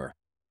if you were?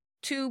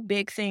 2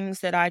 big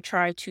things that I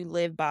try to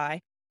live by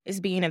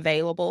is being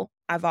available.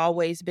 I've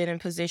always been in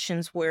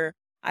positions where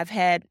I've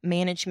had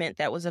management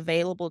that was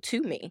available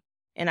to me,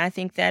 and I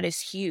think that is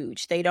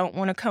huge. They don't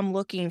want to come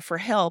looking for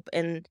help,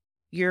 and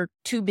you're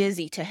too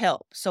busy to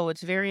help. So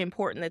it's very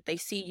important that they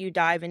see you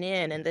diving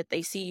in and that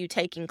they see you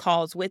taking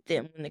calls with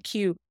them when the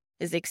queue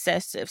is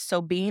excessive.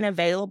 So being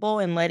available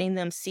and letting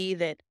them see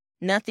that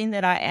nothing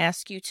that I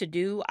ask you to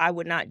do, I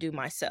would not do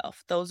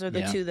myself. Those are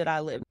the 2 that I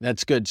live.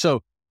 That's good.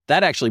 So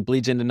that actually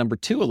bleeds into number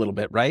 2 a little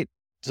bit, right?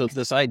 So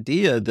this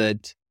idea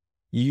that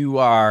you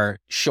are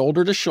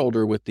shoulder to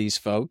shoulder with these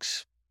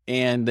folks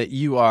and that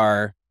you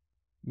are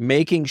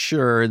making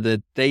sure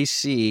that they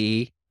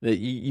see that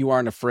you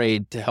aren't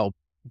afraid to help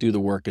do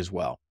the work as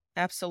well.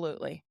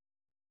 Absolutely.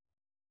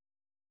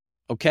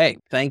 Okay.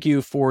 Thank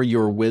you for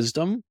your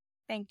wisdom.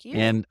 Thank you.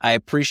 And I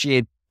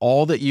appreciate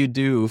all that you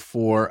do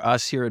for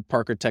us here at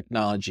Parker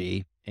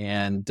Technology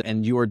and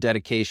your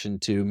dedication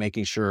to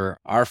making sure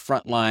our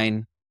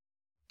frontline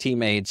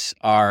teammates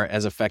are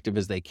as effective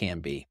as they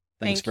can be.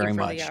 Thanks very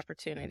much. Thank you for the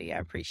opportunity. I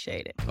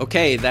appreciate it.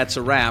 Okay, that's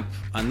a wrap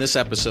on this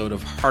episode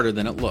of Harder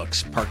Than It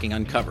Looks, Parking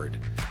Uncovered,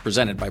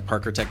 presented by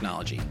Parker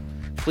Technology.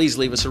 Please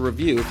leave us a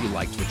review if you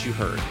liked what you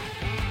heard.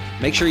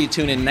 Make sure you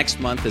tune in next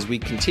month as we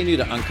continue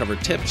to uncover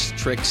tips,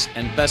 tricks,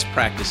 and best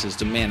practices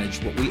to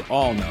manage what we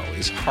all know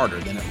is harder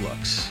than it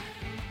looks,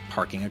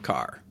 parking a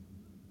car.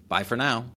 Bye for now.